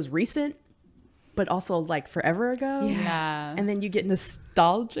like it was recent, but also like forever ago. Yeah. And then you get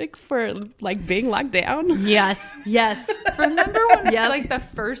nostalgic for like being locked down. Yes. Yes. Remember when Yep. like the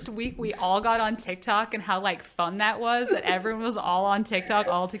first week we all got on TikTok and how like fun that was, that everyone was all on TikTok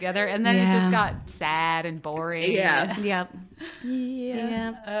all together, and then it just Yeah. got sad and boring. Yeah. Yep.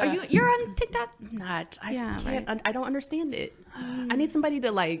 Yeah. Are you're on TikTok? I'm not. I Yeah, can't. I don't understand it. I need somebody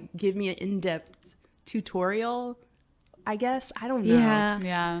to like give me an in-depth tutorial. I guess I don't know. Yeah.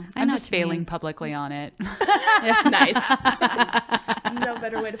 Yeah. I I'm know just what you failing mean. publicly on it. Nice. No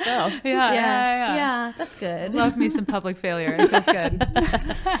better way to fail. Yeah, that's good. Love me some public failure. It feels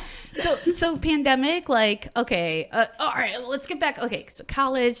good. So pandemic, like, okay, all right, let's get back. Okay, so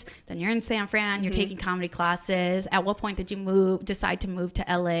college, then you're in San Fran, you're taking comedy classes. At what point did you decide to move to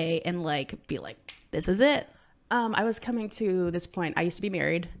LA and like be like, this is it? I was coming to this point. I used to be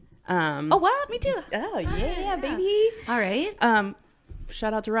married. Oh, what? Me too. Oh yeah, baby. All right.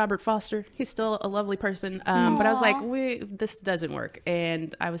 Shout out to Robert Foster. He's still a lovely person. But I was like, this doesn't work.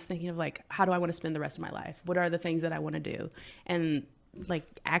 And I was thinking of like, how do I want to spend the rest of my life? What are the things that I want to do? And like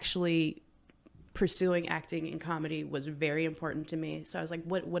actually pursuing acting and comedy was very important to me. So I was like,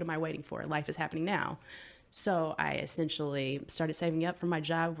 what am I waiting for? Life is happening now. So I essentially started saving up for my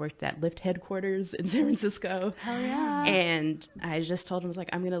job, worked at Lyft headquarters in San Francisco. Hell yeah. And I just told them, I was like,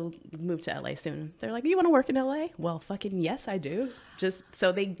 I'm going to move to LA soon. They're like, you want to work in LA? Well, fucking yes, I do. Just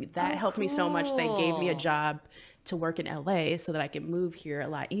so that helped me so much. They gave me a job to work in LA so that I could move here a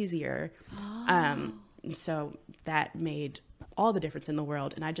lot easier. So that made all the difference in the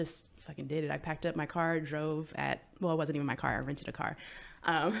world. And I just fucking did it. I packed up my car, drove well, it wasn't even my car. I rented a car.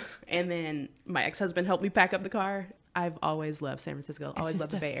 And then my ex-husband helped me pack up the car. I've always loved San Francisco. Always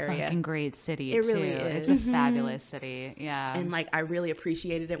loved the Bay Area. Fucking great city. It too. really is. It's a fabulous city. Yeah. And like I really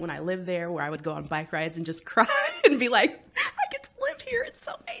appreciated it when I lived there, where I would go on bike rides and just cry and be like, I get to live here. It's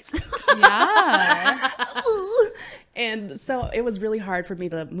so amazing. yeah. And so it was really hard for me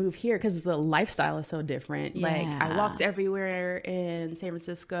to move here because the lifestyle is so different. Like I Yeah. walked everywhere in San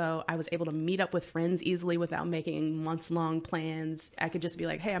Francisco. I was able to meet up with friends easily without making months-long plans. I could just be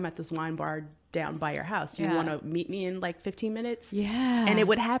like, hey, I'm at this wine bar down by your house. Do you Yeah. want to meet me in like 15 minutes? Yeah. And it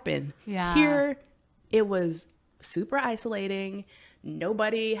would happen. Yeah. Here, it was super isolating.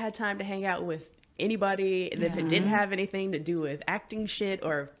 Nobody had time to hang out with anybody. And if it didn't have anything to do with acting shit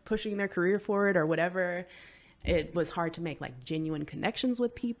or pushing their career forward or whatever, it was hard to make like genuine connections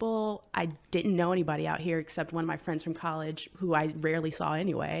with people. I didn't know anybody out here except one of my friends from college who I rarely saw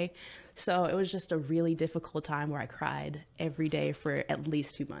anyway. So it was just a really difficult time where I cried every day for at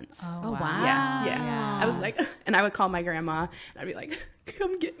least 2 months. Oh, wow. Yeah. I was like, and I would call my grandma and I'd be like,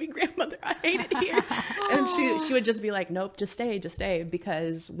 come get me, grandmother. I hate it here. And she would just be like, nope, just stay.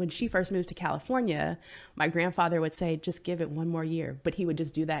 Because when she first moved to California, my grandfather would say, just give it one more year. But he would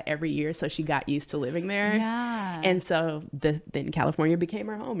just do that every year. So she got used to living there. Yeah. And so then California became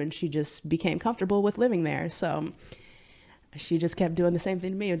her home and she just became comfortable with living there. So she just kept doing the same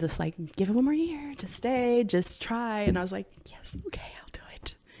thing to me, just like, give it one more year, just stay, just try. And I was like, yes, okay, I'll do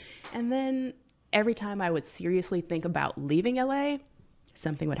it. And then every time I would seriously think about leaving LA,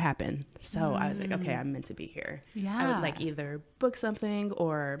 something would happen. So I was like, okay, I'm meant to be here. Yeah. I would like either book something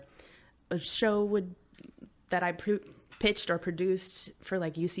or a show that I pitched or produced for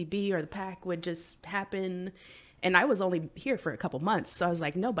like UCB or the PAC would just happen. And I was only here for a couple months. So I was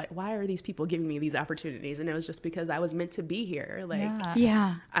like, no, but why are these people giving me these opportunities? And it was just because I was meant to be here. Like,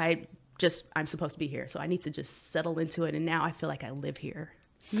 Yeah. I'm supposed to be here. So I need to just settle into it. And now I feel like I live here.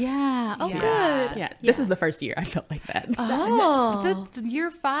 Yeah. Oh, Yeah. good. Yeah. This is the first year I felt like that. Oh. That's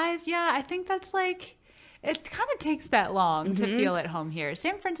year 5. Yeah, I think that's like, it kind of takes that long to feel at home here.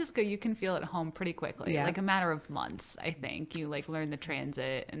 San Francisco, you can feel at home pretty quickly, Yeah. like a matter of months. I think you like learn the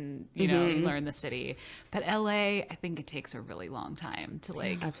transit and you know you learn the city. But LA, I think it takes a really long time to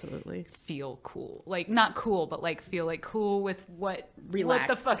like Absolutely. feel cool, like not cool, but like feel like cool with what the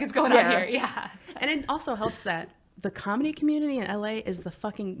Relaxed. fuck is going on Yeah. here. Yeah. And it also helps that the comedy community in LA is the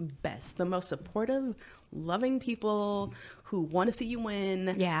fucking best, the most supportive, loving people who want to see you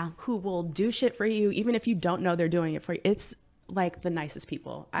win. Yeah. Who will do shit for you, even if you don't know they're doing it for you. It's like the nicest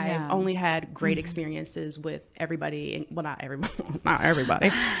people. Yeah. I've only had great experiences with everybody. And, well, not everybody. Not everybody.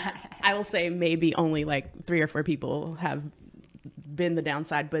 I will say maybe only like 3 or 4 people have been the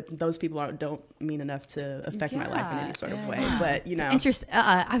downside, but those people don't mean enough to affect my life in any sort of way. But you know,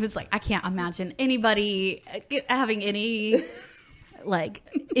 I was like, I can't imagine anybody having any like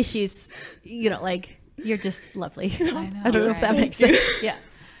issues, you know, like you're just lovely. I don't know if that makes sense. Yeah.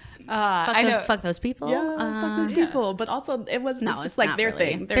 I know. Fuck those people. fuck those people. But also, it's just like not their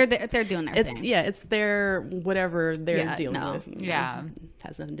really. thing. They're doing their It's thing. it's their whatever they're Yeah, dealing no. with. you know, Yeah.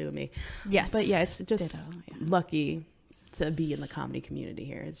 has nothing to do with me. Yes. But yeah, it's just Ditto, yeah. lucky to be in the comedy community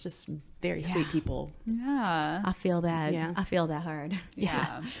here. It's just very sweet people. Yeah. I feel that. Yeah. I feel that hard.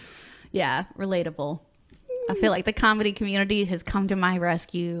 Yeah. Yeah, relatable. I feel like the comedy community has come to my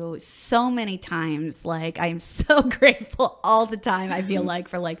rescue so many times. Like, I'm so grateful all the time. I feel like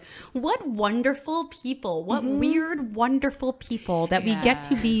for like, what wonderful people, what weird, wonderful people that we get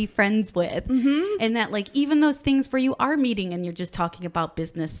to be friends with. And that like, even those things where you are meeting and you're just talking about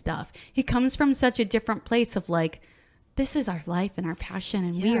business stuff, it comes from such a different place of like, this is our life and our passion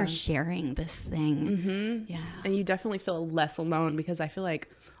and we Yeah. are sharing this thing. Yeah. And you definitely feel less alone because I feel like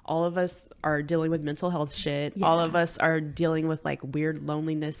all of us are dealing with mental health shit. All of us are dealing with like weird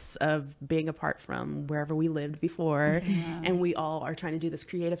loneliness of being apart from wherever we lived before. And we all are trying to do this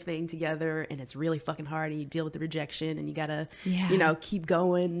creative thing together and it's really fucking hard and you deal with the rejection and you gotta, you know, keep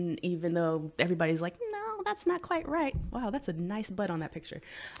going even though everybody's like, no, that's not quite right. Wow, that's a nice butt on that picture.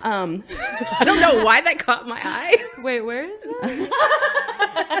 I don't know why that caught my eye. Wait, where is that?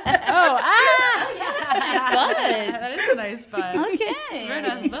 That is a nice butt. Okay. It's a very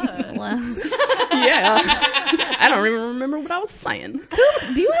nice butt. Well, Yeah. I don't even remember what I was saying.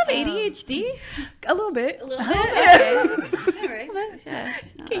 do you have ADHD? A little bit. All right.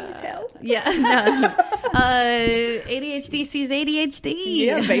 Can you tell? Yeah. No. ADHD sees ADHD.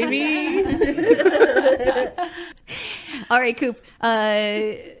 Yeah, baby. All right, Coop.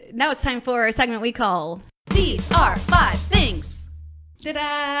 Now it's time for a segment we call These Are 5 Things.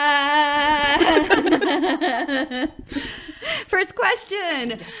 Ta-da! First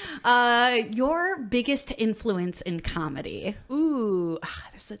question. Your biggest influence in comedy? Ooh,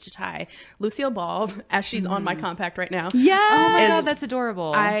 there's such a tie. Lucille Ball, as she's on my compact right now. Yeah. Oh my Is- god, that's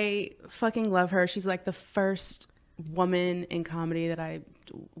adorable. I fucking love her. She's like the first woman in comedy that I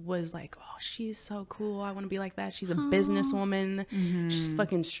was like, oh, she's so cool. I want to be like that. She's a businesswoman. She's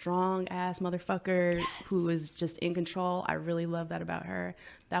fucking strong ass motherfucker who is just in control. I really love that about her.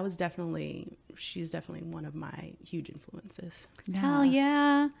 She's definitely one of my huge influences. Hell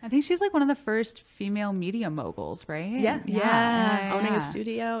yeah. I think she's like one of the first female media moguls, right? Yeah. Owning a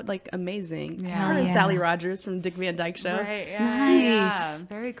studio, like amazing. Yeah. Her and Yeah. Sally Rogers from Dick Van Dyke Show. Right. Yeah. Nice. Yeah.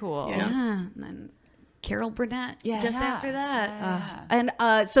 Very cool. Yeah. Yeah. And then Carol Burnett. Yes. Just after that. Yeah.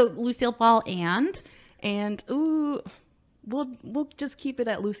 And so Lucille Ball and And ooh, we'll just keep it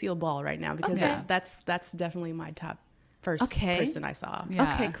at Lucille Ball right now because Okay. that's definitely my top first Okay. person I saw.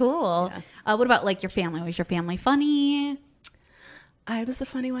 Yeah. okay, cool. Yeah. What about like your family? Was your family funny? I was the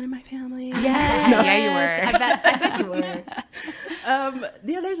funny one in my family. Yes. Yeah, you were. I bet you were.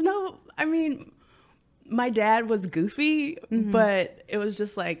 Yeah, there's no, I mean, my dad was goofy, but it was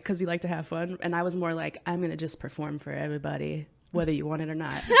just like, because he liked to have fun. And I was more like, I'm going to just perform for everybody, whether you want it or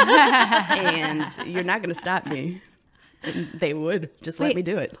not. And you're not going to stop me. And they would just let Wait, me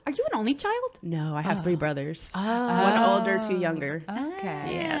do it. Are you an only child? No, I have 3 brothers. Oh. One older, 2 younger.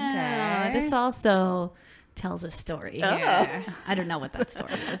 Okay. Yeah. Oh, this also tells a story here. I don't know what that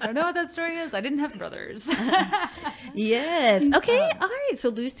story is. I don't know what that story is. I didn't have brothers. Yes. Okay. All right. So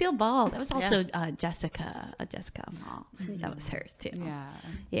Lucille Ball. That was also Jessica Ball. That was hers too. Yeah.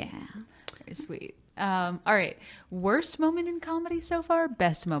 Yeah. Very sweet. All right. Worst moment in comedy so far?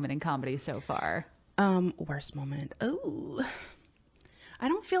 Best moment in comedy so far? Worst moment. Oh, I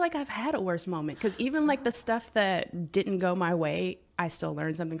don't feel like I've had a worst moment, because even like the stuff that didn't go my way, I still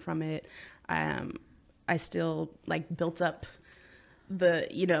learned something from it. I still like built up the,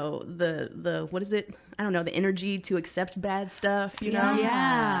 you know, the what is it? I don't know, the energy to accept bad stuff, you know?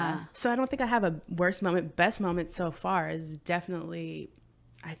 Yeah. So I don't think I have a worst moment. Best moment so far is definitely,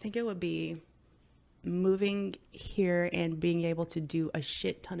 I think it would be moving here and being able to do a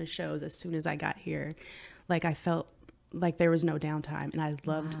shit ton of shows as soon as I got here. Like, I felt like there was no downtime, and I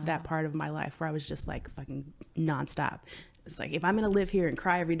loved that part of my life where I was just like fucking nonstop. It's like, if I'm gonna live here and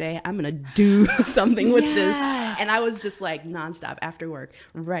cry every day, I'm gonna do something with this. And I was just like nonstop after work,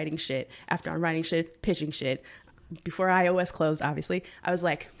 writing shit. After I'm writing shit, pitching shit. Before iOS closed, obviously, I was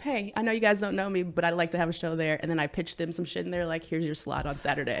like, hey, I know you guys don't know me, but I'd like to have a show there. And then I pitched them some shit, and they're like, here's your slot on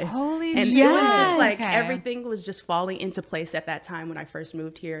Saturday. Holy and shit. it was just like, Okay. everything was just falling into place at that time when I first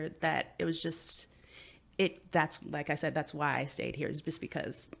moved here, that it was just, that's, like I said, that's why I stayed here, is just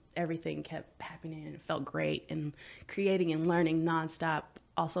because everything kept happening and it felt great, and creating and learning nonstop.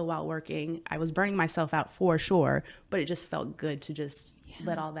 Also while working, I was burning myself out for sure, but it just felt good to just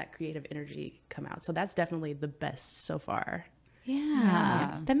let all that creative energy come out. So that's definitely the best so far.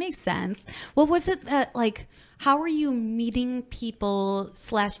 Yeah, that makes sense. What was it that, like, how are you meeting people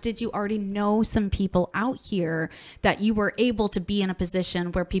 / did you already know some people out here that you were able to be in a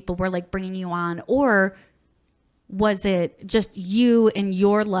position where people were like bringing you on, or was it just you and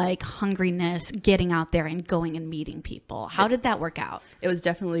your like hungriness getting out there and going and meeting people? How did that work out? It was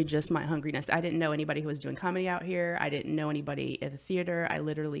definitely just my hungriness. I didn't know anybody who was doing comedy out here. I didn't know anybody at the theater. I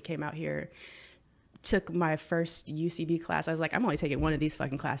literally came out here, took my first UCB class. I was like, I'm only taking one of these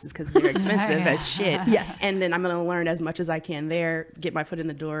fucking classes because they're expensive as shit. Yes. And then I'm going to learn as much as I can there, get my foot in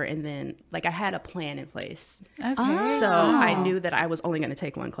the door. And then, like, I had a plan in place. Okay. So I knew that I was only going to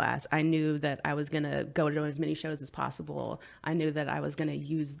take one class. I knew that I was going to go to as many shows as possible. I knew that I was going to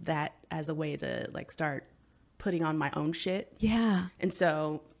use that as a way to, like, start putting on my own shit. Yeah. And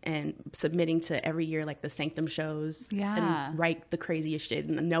so, and submitting to every year, like the Sanctum shows, and write the craziest shit,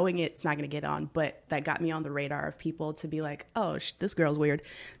 and knowing it's not going to get on, but that got me on the radar of people to be like, oh, this girl's weird.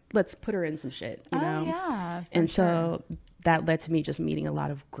 Let's put her in some shit, you know? Yeah. And so that led to me just meeting a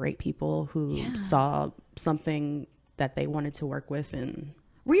lot of great people who saw something that they wanted to work with. And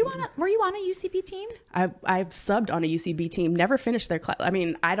Were you on a UCB team? I've subbed on a UCB team, never finished their class. I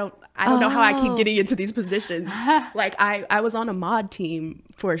mean, I don't know how I keep getting into these positions. Like I was on a mod team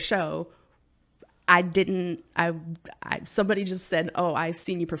for a show. Somebody just said, oh, I've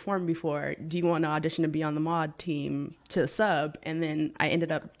seen you perform before. Do you want to audition to be on the mod team to sub? And then I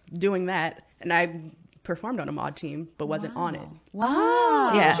ended up doing that, and I performed on a mod team, but wasn't on it.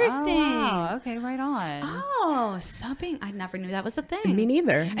 Wow. Yeah. Interesting. Wow. Okay, right on. Oh, subbing. I never knew that was a thing. Me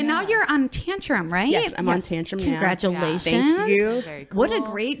neither. And now you're on Tantrum, right? Yes, I'm on Tantrum now. Congratulations. Thank you. Very cool. What a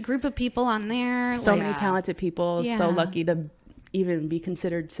great group of people on there. So Like, many talented people. Yeah. So lucky to even be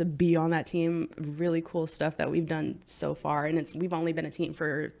considered to be on that team. Really cool stuff that we've done so far. And we've only been a team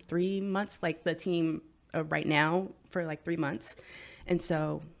for 3 months, like the team right now for like 3 months. And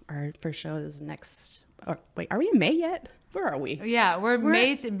so our first show is next. Wait, are we in May yet? Where are we? Yeah, we're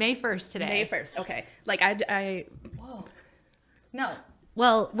May 1st today. May 1st. Okay. Like No.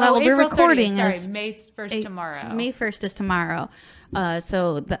 Well, Oh, we're April 30th, recording. sorry, as- May 1st tomorrow. May 1st is tomorrow.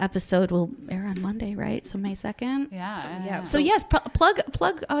 So the episode will air on Monday, right? So May 2nd. Yeah. So yes, plug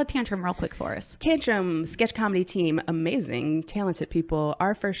Tantrum real quick for us. Tantrum sketch comedy team, amazing, talented people.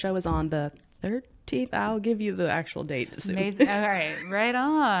 Our first show is on the 13th. I'll give you the actual date soon. All right, right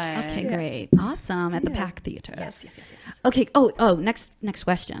on. Okay, great, awesome. At the Pack Theater. Yes. Okay. Oh, next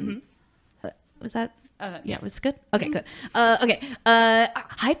question. Was that? Yeah. It was good. Okay, good. Okay.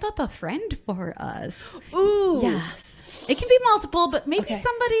 Hype up a friend for us. Ooh. Yes. It can be multiple, but maybe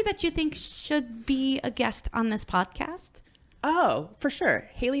somebody that you think should be a guest on this podcast. Oh, for sure.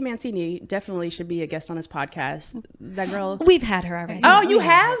 Haley Mancini definitely should be a guest on his podcast. That girl. We've had her already. Oh, you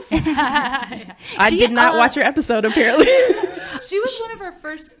have? I did not watch your episode, apparently. She was one of our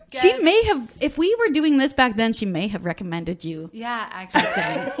first guests. She may have, if we were doing this back then, she may have recommended you. Yeah,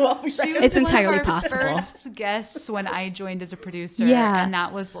 actually. Well, She was It's one entirely of our possible. first guests when I joined as a producer. Yeah. And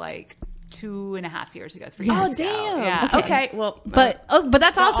that was like 2.5 years ago, 3 Yes. years oh, ago. damn. Yeah. Okay. Well, But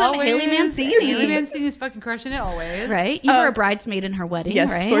that's awesome. Always- Haley Mancini. Haley Mancini's fucking crushing it always. Right? You were a bridesmaid in her wedding, yes,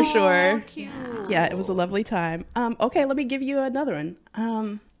 right? for sure. Oh, cute. Yeah, it was a lovely time. Okay, let me give you another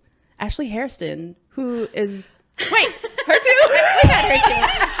one. Ashley Hairston, who is wait, her too. We had her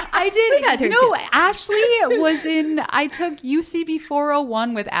too. I did. had her You know, too. Ashley was in. I took UCB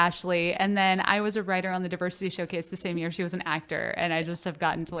 401 with Ashley, and then I was a writer on the Diversity Showcase the same year. She was an actor, and I just have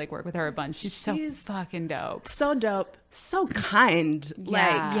gotten to like work with her a bunch. She's so fucking dope. So dope, so kind.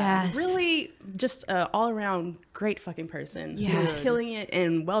 Like, Yes. really, just an all around great fucking person. She was Yes. killing it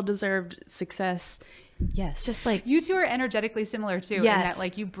and well deserved success. Yes, Just like, You two are energetically similar too, in Yes. that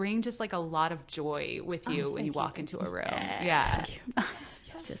like you bring just like a lot of joy with you when you walk into a room. Yeah.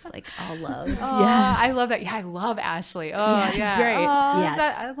 just like all love. Oh, I love that. Yeah, I love Ashley. Oh, Yes. yeah. Great. Oh,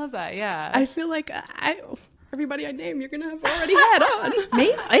 Yes. I love that. Yeah. I feel like everybody I name, you're gonna have already had on.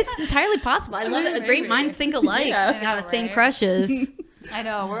 Maybe it's entirely possible. I love it. Great minds think alike. Yeah. Got the same Right. crushes. I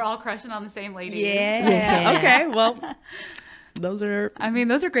know. We're all crushing on the same ladies. Yeah. Okay. Well, those are. I mean,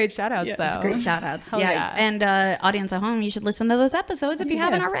 those are great shout outs, Yeah, though. it's Great shout outs. Hell Yeah. yeah. And audience at home, you should listen to those episodes if you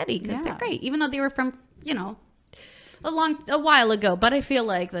haven't already, because they're Yeah. great. Even though they were from, a while ago, but I feel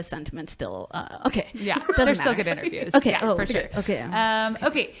like the sentiment's still okay. Yeah, Doesn't they're still matter. good interviews. Okay, yeah, for okay, sure. okay.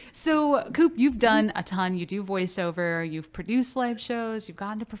 Okay. So, Coop, you've done a ton. You do voiceover. You've produced live shows. You've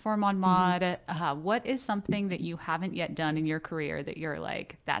gotten to perform on Mod. What is something that you haven't yet done in your career that you're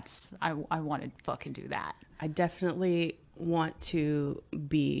like, I want to fucking do that? I definitely want to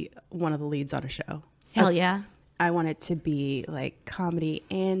be one of the leads on a show. Hell yeah. I want it to be like comedy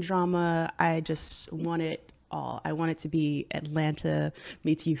and drama. I just want it all. I want it to be Atlanta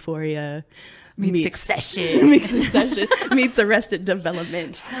meets Euphoria Meets Succession. meets Succession, meets Arrested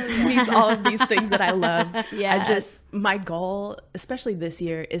Development, meets all of these things that I love. Yes. My goal, especially this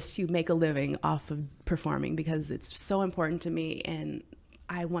year, is to make a living off of performing because it's so important to me, and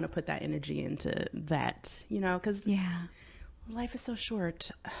I want to put that energy into that, because Yeah. life is so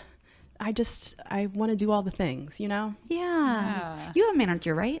short. I want to do all the things, Yeah. Yeah. You have a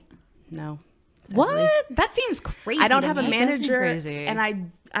manager, right? No. sadly. What? That seems crazy. I don't to have a me. manager, crazy. and I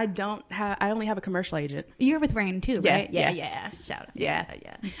only have a commercial agent. You're with Rain too, Yeah, right? yeah. Yeah. Shout out. Yeah.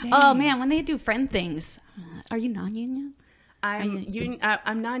 Oh man, when they do friend things, are you non-union?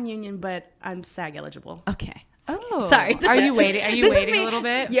 I'm non-union, but I'm SAG eligible. Okay. Oh, Sorry. Are you waiting? Are you This is waiting me- a little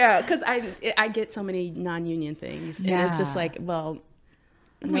bit? Yeah, because I get so many non-union things, and it's just Yeah. like, well,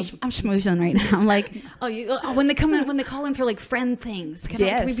 I'm schmoozing right now. I'm like, when they call in for like friend things, can we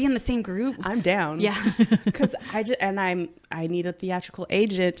Yes. be in the same group? I'm down. Yeah. Because I need a theatrical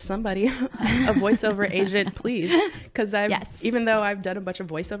agent, somebody, a voiceover agent, please. Because Yes. even though I've done a bunch of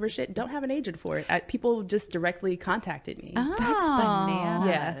voiceover shit, don't have an agent for it. People just directly contacted me. That's Oh.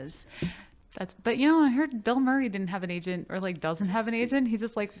 bananas. But I heard Bill Murray didn't have an agent or like doesn't have an agent. He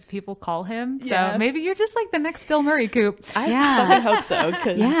just like people call him. Yeah. So maybe you're just like the next Bill Murray, Coop. I Yeah. fucking hope so.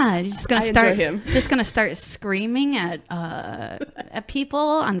 Cause Yeah, you're just gonna I start. enjoy him. Just gonna start screaming at people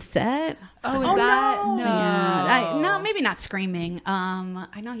on set. Oh, is that no? Yeah, no, maybe not screaming.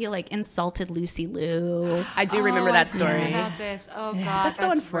 I know he like insulted Lucy Liu. I do remember that story. About this. Oh God, That's so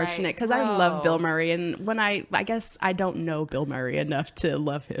unfortunate because I love Bill Murray, and when I guess I don't know Bill Murray enough to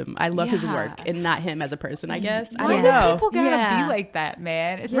love him. I love his Yeah. work and not him as a person. I guess I Why don't do know. people gotta Yeah. be like that,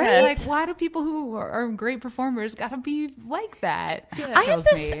 man? It's Right? just like, why do people who are great performers gotta be like that? I have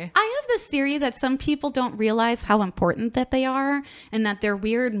this theory that some people don't realize how important that they are, and that their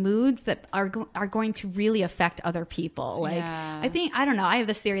weird moods that are going to really affect other people. Like, Yeah. I don't know. I have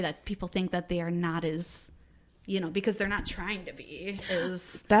this theory that people think that they are not as, because they're not trying to be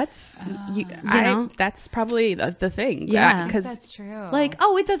as That's know? that's probably the thing. Yeah. because That's true. like,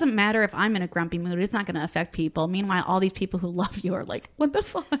 oh, it doesn't matter if I'm in a grumpy mood. It's not going to affect people. Meanwhile, all these people who love you are like, what the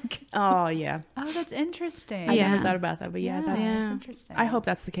fuck? oh yeah, oh, that's interesting. I Yeah. never thought about that, but yeah, that's. Yeah. interesting. I hope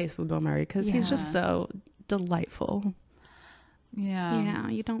that's the case with Bill Murray because he's just so delightful. Yeah. Yeah,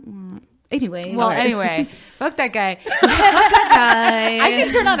 you don't want. Anyway. Well, anyway, fuck that guy. guy. I can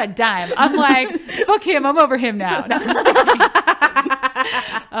turn on a dime. I'm like, fuck him. I'm over him now. No, I'm just kidding.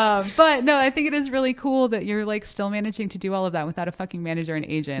 But no, I think it is really cool that you're like still managing to do all of that without a fucking manager and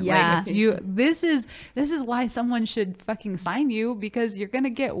agent. Yeah. Like if you, this is why someone should fucking sign you, because you're going to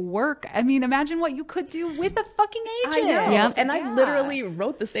get work. I mean, imagine what you could do with a fucking agent. I know. Yep. And I literally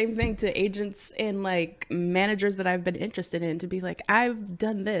wrote the same thing to agents and like managers that I've been interested in, to be like, I've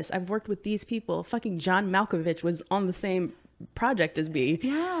done this. I've worked with these people. Fucking John Malkovich was on the same project as me.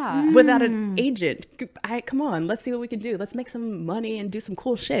 Yeah. Without an agent. Come on, let's see what we can do. Let's make some money and do some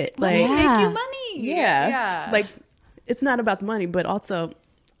cool shit. Like, Make you money. yeah. Like, it's not about the money, but also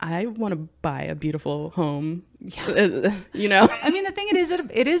I want to buy a beautiful home. You know? I mean, the thing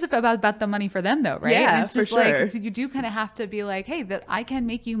it is about the money for them, though, right? Yeah, and it's just for sure. like, so you do kind of have to be like, hey, that I can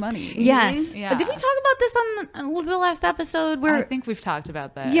make you money. Yes. Yeah. Did we talk about this on the last episode? I Where think we've talked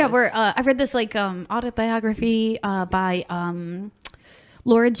about that. yeah, where I read this like autobiography by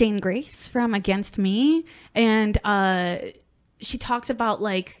Laura Jane Grace from Against Me, and she talks about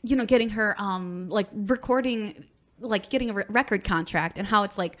like, you know, getting her like recording, like getting a record contract, and how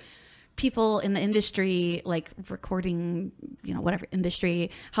it's like people in the industry, like recording, you know, whatever industry,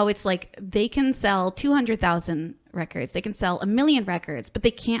 how it's like they can sell 200,000 records, they can sell 1 million records, but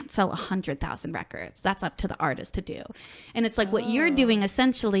they can't sell 100,000 records. That's up to the artist to do. And it's like what you're doing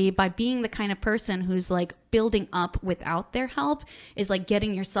essentially by being the kind of person who's like building up without their help is like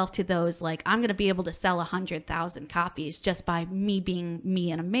getting yourself to those, like, I'm going to be able to sell 100,000 copies just by me being me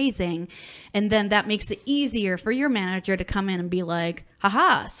and amazing. And then that makes it easier for your manager to come in and be like,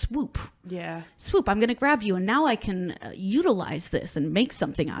 haha, swoop, swoop, I'm going to grab you. And now I can utilize this and make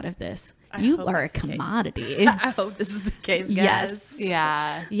something out of this. You hope are a that's the case. commodity. I hope this is the case, guys. Yes.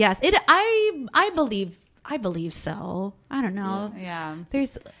 Yeah. Yes. I believe so. I don't know. Yeah.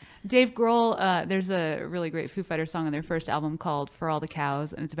 There's Dave Grohl, there's a really great Foo Fighters song on their first album called For All the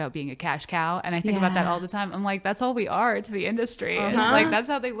Cows, and it's about being a cash cow. And I think about that Yeah. all the time. I'm like, that's all we are to the industry. It's like, that's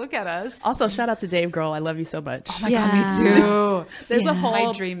how they look at us. Also, shout out to Dave Grohl. I love you so much. Oh my God, me too. There's a My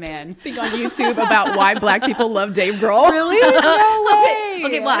whole dream man. thing on YouTube about why Black people love Dave Grohl. Really? No way.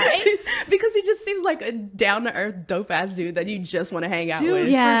 okay. Why? Because he just seems like a down-to-earth, dope-ass dude that you just want to hang out Dude, with.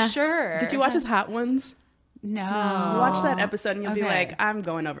 Yeah. for sure. Did you watch his Hot Ones? No. Watch that episode and you'll be Okay. like, I'm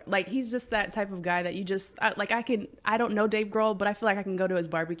going over. Like, he's just that type of guy that you just, I don't know Dave Grohl, but I feel like I can go to his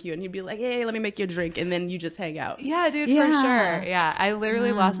barbecue and he'd be like, hey, let me make you a drink. And then you just hang out. Yeah, dude, for Yeah. sure. Yeah, I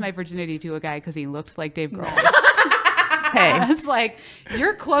literally lost my virginity to a guy because he looked like Dave Grohl. Hey, It's like,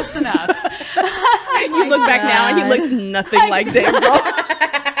 you're close enough. you look back now and he looks nothing like Dave Grohl.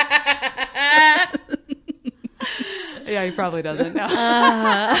 Yeah, he probably doesn't. No.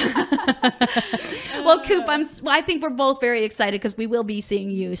 Well, Coop, I think we're both very excited because we will be seeing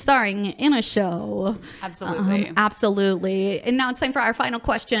you starring in a show. Absolutely. Absolutely. And now it's time for our final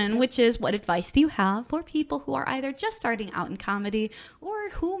question, which is, what advice do you have for people who are either just starting out in comedy or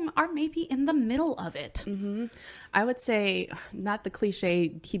whom are maybe in the middle of it? I would say, not the cliche,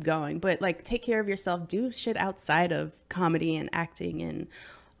 keep going, but like take care of yourself, do shit outside of comedy and acting and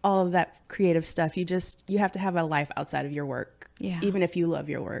all of that creative stuff. You have to have a life outside of your work, Yeah. even if you love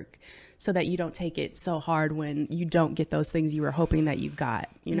your work, so that you don't take it so hard when you don't get those things you were hoping that you got,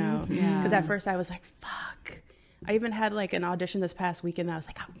 you know? Because at first I was like, fuck. I even had like an audition this past weekend that I was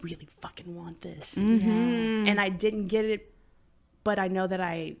like, I really fucking want this. And I didn't get it, but I know that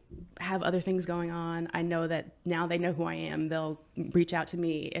I have other things going on. I know that now they know who I am. They'll reach out to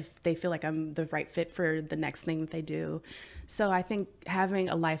me if they feel like I'm the right fit for the next thing that they do. So I think having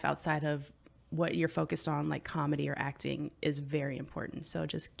a life outside of what you're focused on, like comedy or acting, is very important. So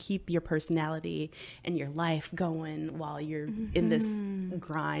just keep your personality and your life going while you're in this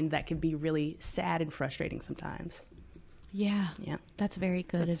grind that can be really sad and frustrating sometimes. Yeah. Yeah. That's very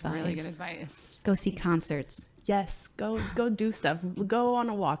good That's advice. really good advice. Go see concerts. Yes, go do stuff. Go on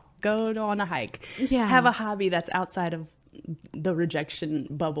a walk. Go on a hike. Yeah. Have a hobby that's outside of the rejection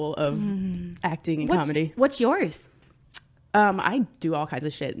bubble of acting and comedy. What's yours? I do all kinds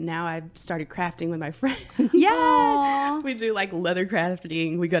of shit. Now I've started crafting with my friends. Yes. We do like leather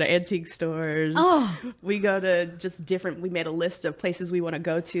crafting. We go to antique stores. Oh. We go to just we made a list of places we want to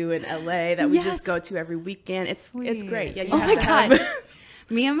go to in LA that we Yes. just go to every weekend. It's great. Yeah, you Oh have my to God. have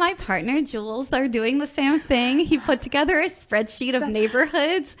Me and my partner Jules are doing the same thing. He put together a spreadsheet of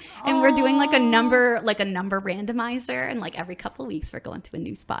neighborhoods, and we're doing like a number randomizer, and like every couple of weeks we're going to a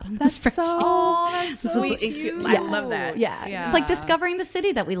new spot on the spreadsheet. That's sweet and cute. I love that. Yeah. It's like discovering the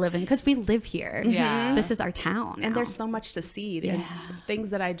city that we live in because we live here. Yeah. This is our town. And now. there's so much to see. And things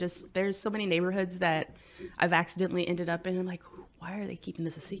that there's so many neighborhoods that I've accidentally ended up in. I'm like, why are they keeping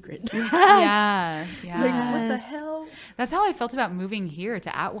this a secret? Yeah. Like, what the hell? That's how I felt about moving here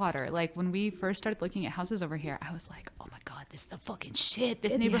to Atwater. Like when we first started looking at houses over here, I was like, oh my God, this is the fucking shit.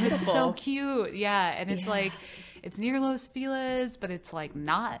 This neighborhood's so cute. Yeah. And it's like, it's near Los Feliz, but it's like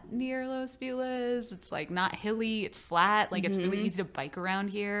not near Los Feliz. It's like not hilly. It's flat. Like it's really easy to bike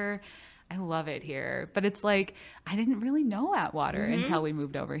around here. I love it here. But it's like, I didn't really know Atwater until we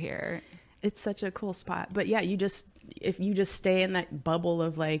moved over here. It's such a cool spot. But yeah, if you just stay in that bubble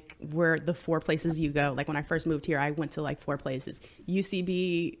of like where the 4 places you go, like when I first moved here, I went to like 4 places: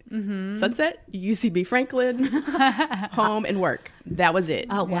 UCB Sunset, UCB Franklin, home, and work. That was it.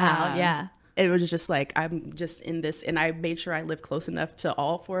 Oh, wow. Yeah. It was just like, I'm just in this, and I made sure I lived close enough to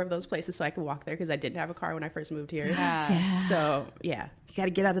all 4 of those places so I could walk there, because I didn't have a car when I first moved here. So yeah, you got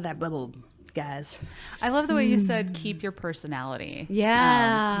to get out of that bubble, guys. I love the way you said keep your personality.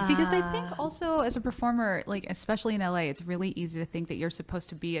 Yeah. Because I think also as a performer, like especially in LA, it's really easy to think that you're supposed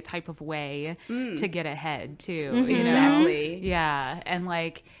to be a type of way to get ahead too. You know? Exactly. Yeah. And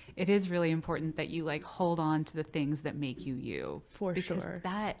like it is really important that you like hold on to the things that make you you. Because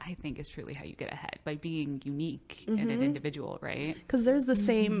that I think is truly how you get ahead, by being unique and an individual, right? Because there's the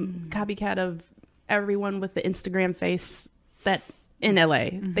same copycat of everyone with the Instagram face that in LA.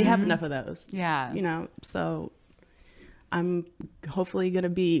 They have enough of those. Yeah. You know, so I'm hopefully going to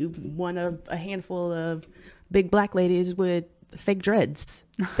be one of a handful of big black ladies with fake dreads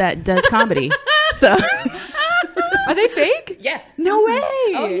that does comedy. So Are they fake? yeah. No way.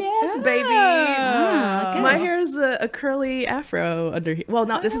 Oh yes, baby. My hair is a curly afro under here. Well,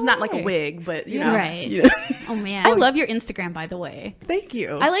 no, this is not like a wig, but you know. Right. You know. Oh man, I love your Instagram, by the way. Thank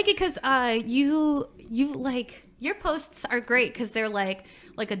you. I like it because you like your posts are great because they're like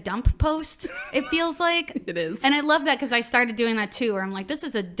a dump post. It feels like It is. and I love that because I started doing that too. Where I'm like, this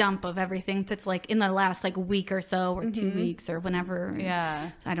is a dump of everything that's like in the last like week or so, or 2 weeks or whenever.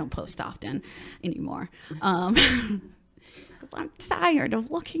 Yeah. I don't post often anymore. 'Cause I'm tired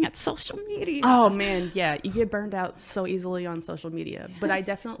of looking at social media. Oh man, yeah, you get burned out so easily on social media. But I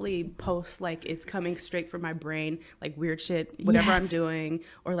definitely post like it's coming straight from my brain, like weird shit, whatever I'm doing,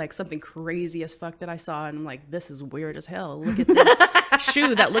 or like something crazy as fuck that I saw, and I'm like, this is weird as hell. Look at this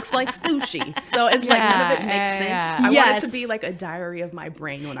shoe that looks like sushi. So it's like none of it makes sense. I want it to be like a diary of my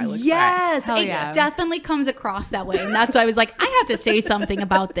brain when I look back. Yes, Hell it yeah. definitely comes across that way, and that's why I was like, I have to say something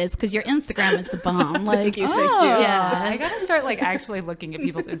about this because your Instagram is the bomb. Like, Thank you. yeah, I gotta start like actually looking at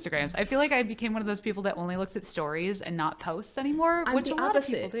people's Instagrams. I feel like I became one of those people that only looks at stories and not posts anymore, I'm which the a lot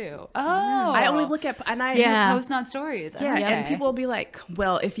opposite. of people do. Oh, I only look at Yeah. post not stories. Yeah, Okay. and people will be like,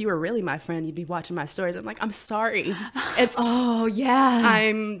 well, if you were really my friend, you'd be watching my stories. I'm like, I'm sorry. It's oh yeah.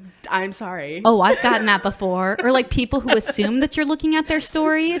 I'm sorry. Oh, I've gotten that before. Or like people who assume that you're looking at their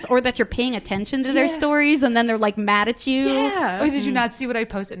stories or that you're paying attention to their stories, and then they're like mad at you. Yeah. Oh, did you not see what I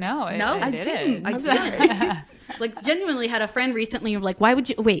posted? No, No, I didn't. I I'm didn't. Like genuinely had a friend recently like, why would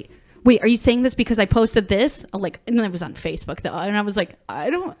you wait, are you saying this because I posted this? Like, and then it was on Facebook though. And I was like, I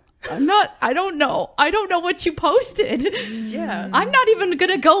don't know. I don't know what you posted. Yeah. I'm not even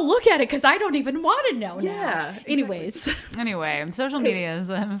gonna go look at it because I don't even want to know. Yeah, Now. exactly. Anyways, Anyway, social media is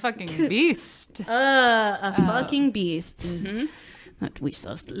a fucking beast. a fucking beast. That we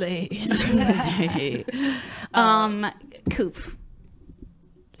so slays. Coop.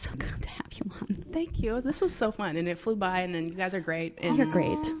 So good to have you on. Thank you. This was so fun, and it flew by, and you guys are great. And You're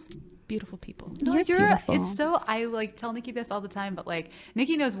great. beautiful people. No, You're beautiful. it's so, I like tell Nikki this all the time, but like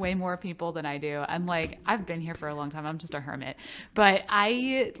Nikki knows way more people than I do. I'm like, I've been here for a long time. I'm just a hermit, but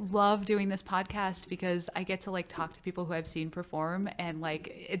I love doing this podcast because I get to like talk to people who I've seen perform. And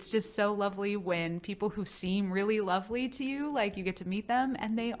like, it's just so lovely when people who seem really lovely to you, like you get to meet them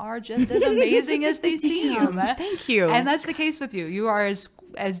and they are just as amazing as they seem. Thank you. And that's the case with you. You are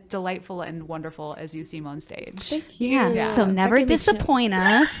as delightful and wonderful as you seem on stage. Yeah. So never disappoint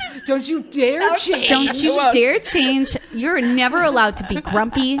us. Don't you dare change. Don't you dare change. You're never allowed to be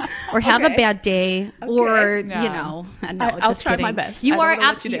grumpy or have a bad day or, you know. No, I'll just try kidding. my best. You I don't are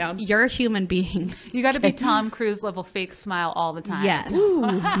wanna let you down. You're a human being. You got to be Tom Cruise level fake smile all the time. Yes.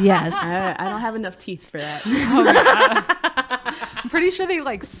 Yes. I don't have enough teeth for that. I'm pretty sure they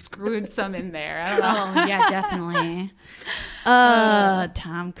like screwed some in there. I don't know. Oh, yeah, definitely.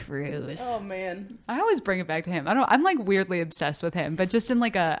 Tom Cruise. Oh man. I always bring it back to him. I'm like weirdly obsessed with him, but just in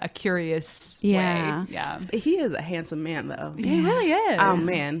like a curious Yeah. way. Yeah. He is a handsome man though. He really is. Oh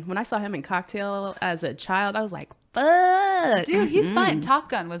man. When I saw him in Cocktail as a child, I was like, fuck. Dude, he's fine. Top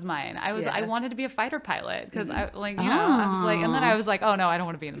Gun was mine. I wanted to be a fighter pilot because I like, you know, I was like, and then I was like, oh no, I don't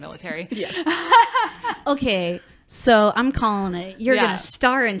want to be in the military. Okay. So I'm calling it. You're Yeah. gonna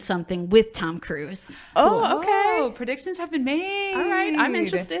star in something with Tom Cruise. Oh, okay. Oh, predictions have been made. All right, I'm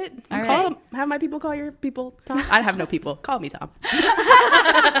interested. All Call right. have my people call your people, Tom. I have no people. Call me, Tom.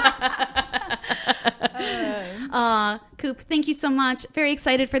 Coop, thank you so much. Very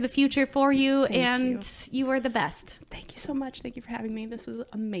excited for the future for you, and you are the best. Thank you so much. Thank you for having me. This was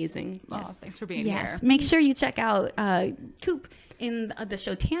amazing. Oh, thanks for being Yes. here. Make sure you check out Coop in the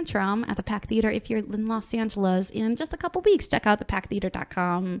show Tantrum at the Pack Theater if you're in Los Angeles in just a couple weeks. Check out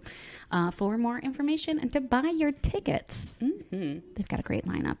thepacktheater.com for more information and to buy your tickets. They've got a great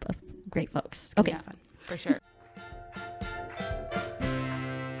lineup of great folks. Okay. Yeah, for sure.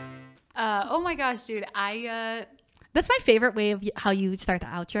 Oh my gosh, dude. That's my favorite way of how you start the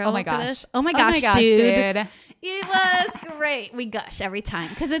outro. Oh my for gosh. this. Oh my gosh, dude. dude. It was great. We gush every time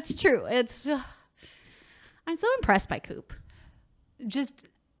because it's true. It's. I'm so impressed by Coop. Just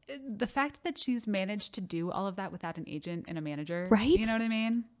the fact that she's managed to do all of that without an agent and a manager. Right. You know what I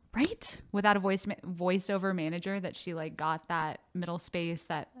mean? Right? Without a voiceover manager, that she like got that middle space,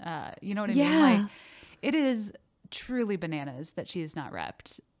 that you know what I mean? Yeah. Like, it is truly bananas that she is not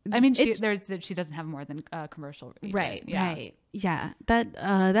repped. I mean, that she doesn't have more than a commercial agent. Right. Yeah. Right. Yeah.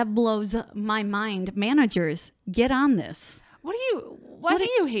 That blows my mind. Managers, get on this. Why do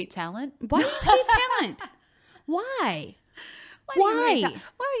you hate talent? Why do you hate talent? Why? Why?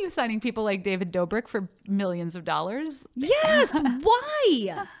 Why are you signing people like David Dobrik for millions of dollars? Yes.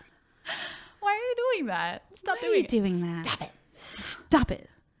 Why? Why are you doing that? Stop Why are you doing doing that? Stop it.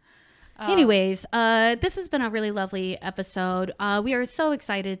 Anyways, this has been a really lovely episode. We are so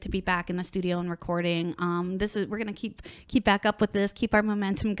excited to be back in the studio and recording. We're gonna keep back up with this, keep our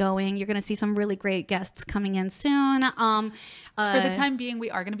momentum going. You're gonna see some really great guests coming in soon. For the time being, we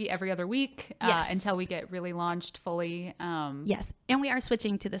are going to be every other week Yes. until we get really launched fully. Yes, and we are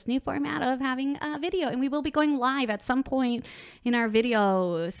switching to this new format of having a video, and we will be going live at some point in our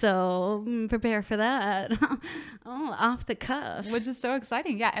video. So prepare for that. Off the cuff. Which is so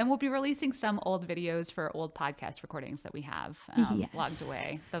exciting. Yeah. And we'll be releasing some old videos for old podcast recordings that we have logged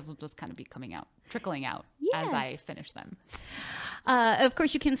away. Those will just kind of be trickling out as I finish them. Of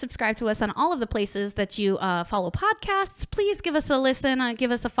course, you can subscribe to us on all of the places that you follow podcasts. Please give us a listen,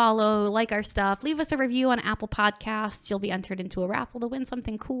 give us a follow, like our stuff, leave us a review on Apple Podcasts. You'll be entered into a raffle to win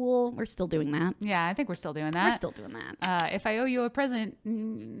something cool. We're still doing that. Yeah, I think we're still doing that. We're still doing that. If I owe you a present,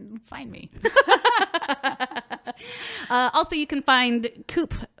 find me. Also, you can find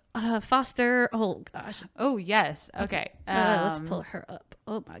Coop Foster. Oh, gosh. Oh, yes. Okay. Let's pull her up.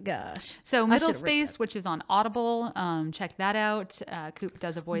 Oh, my gosh. So I Middle should've written Space, which is on Audible. Check that out. Coop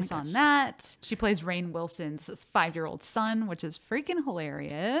does a voice on that. She plays Rainn Wilson's 5-year-old son, which is freaking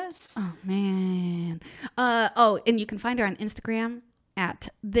hilarious. Oh, man. And you can find her on Instagram at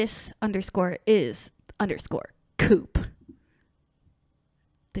this_is_Coop.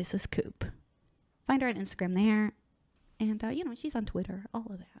 This is Coop. Find her on Instagram there. And, she's on Twitter, all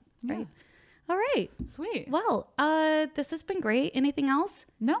of that. Right? Yeah. All right. Sweet. Well, this has been great. Anything else?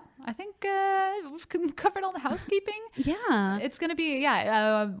 No, I think we've covered all the housekeeping. Yeah. It's going to be,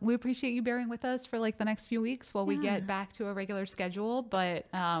 we appreciate you bearing with us for like the next few weeks while we get back to a regular schedule. But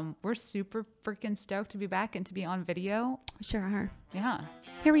we're super freaking stoked to be back and to be on video. We sure are. Yeah.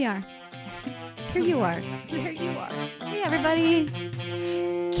 Here we are. Here you are. There you are. Hey, everybody.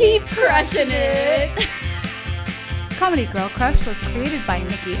 Keep crushing it. Comedy Girl Crush was created by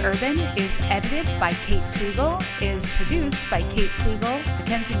Nikki Urban, is edited by Kate Siegel, is produced by Kate Siegel,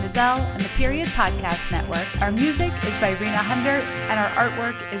 Mackenzie Mazzell, and the Period Podcast Network. Our music is by Rena Hundert, and our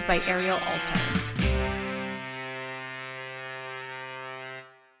artwork is by Ariel Alter.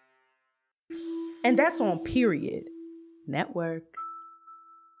 And that's on Period Network.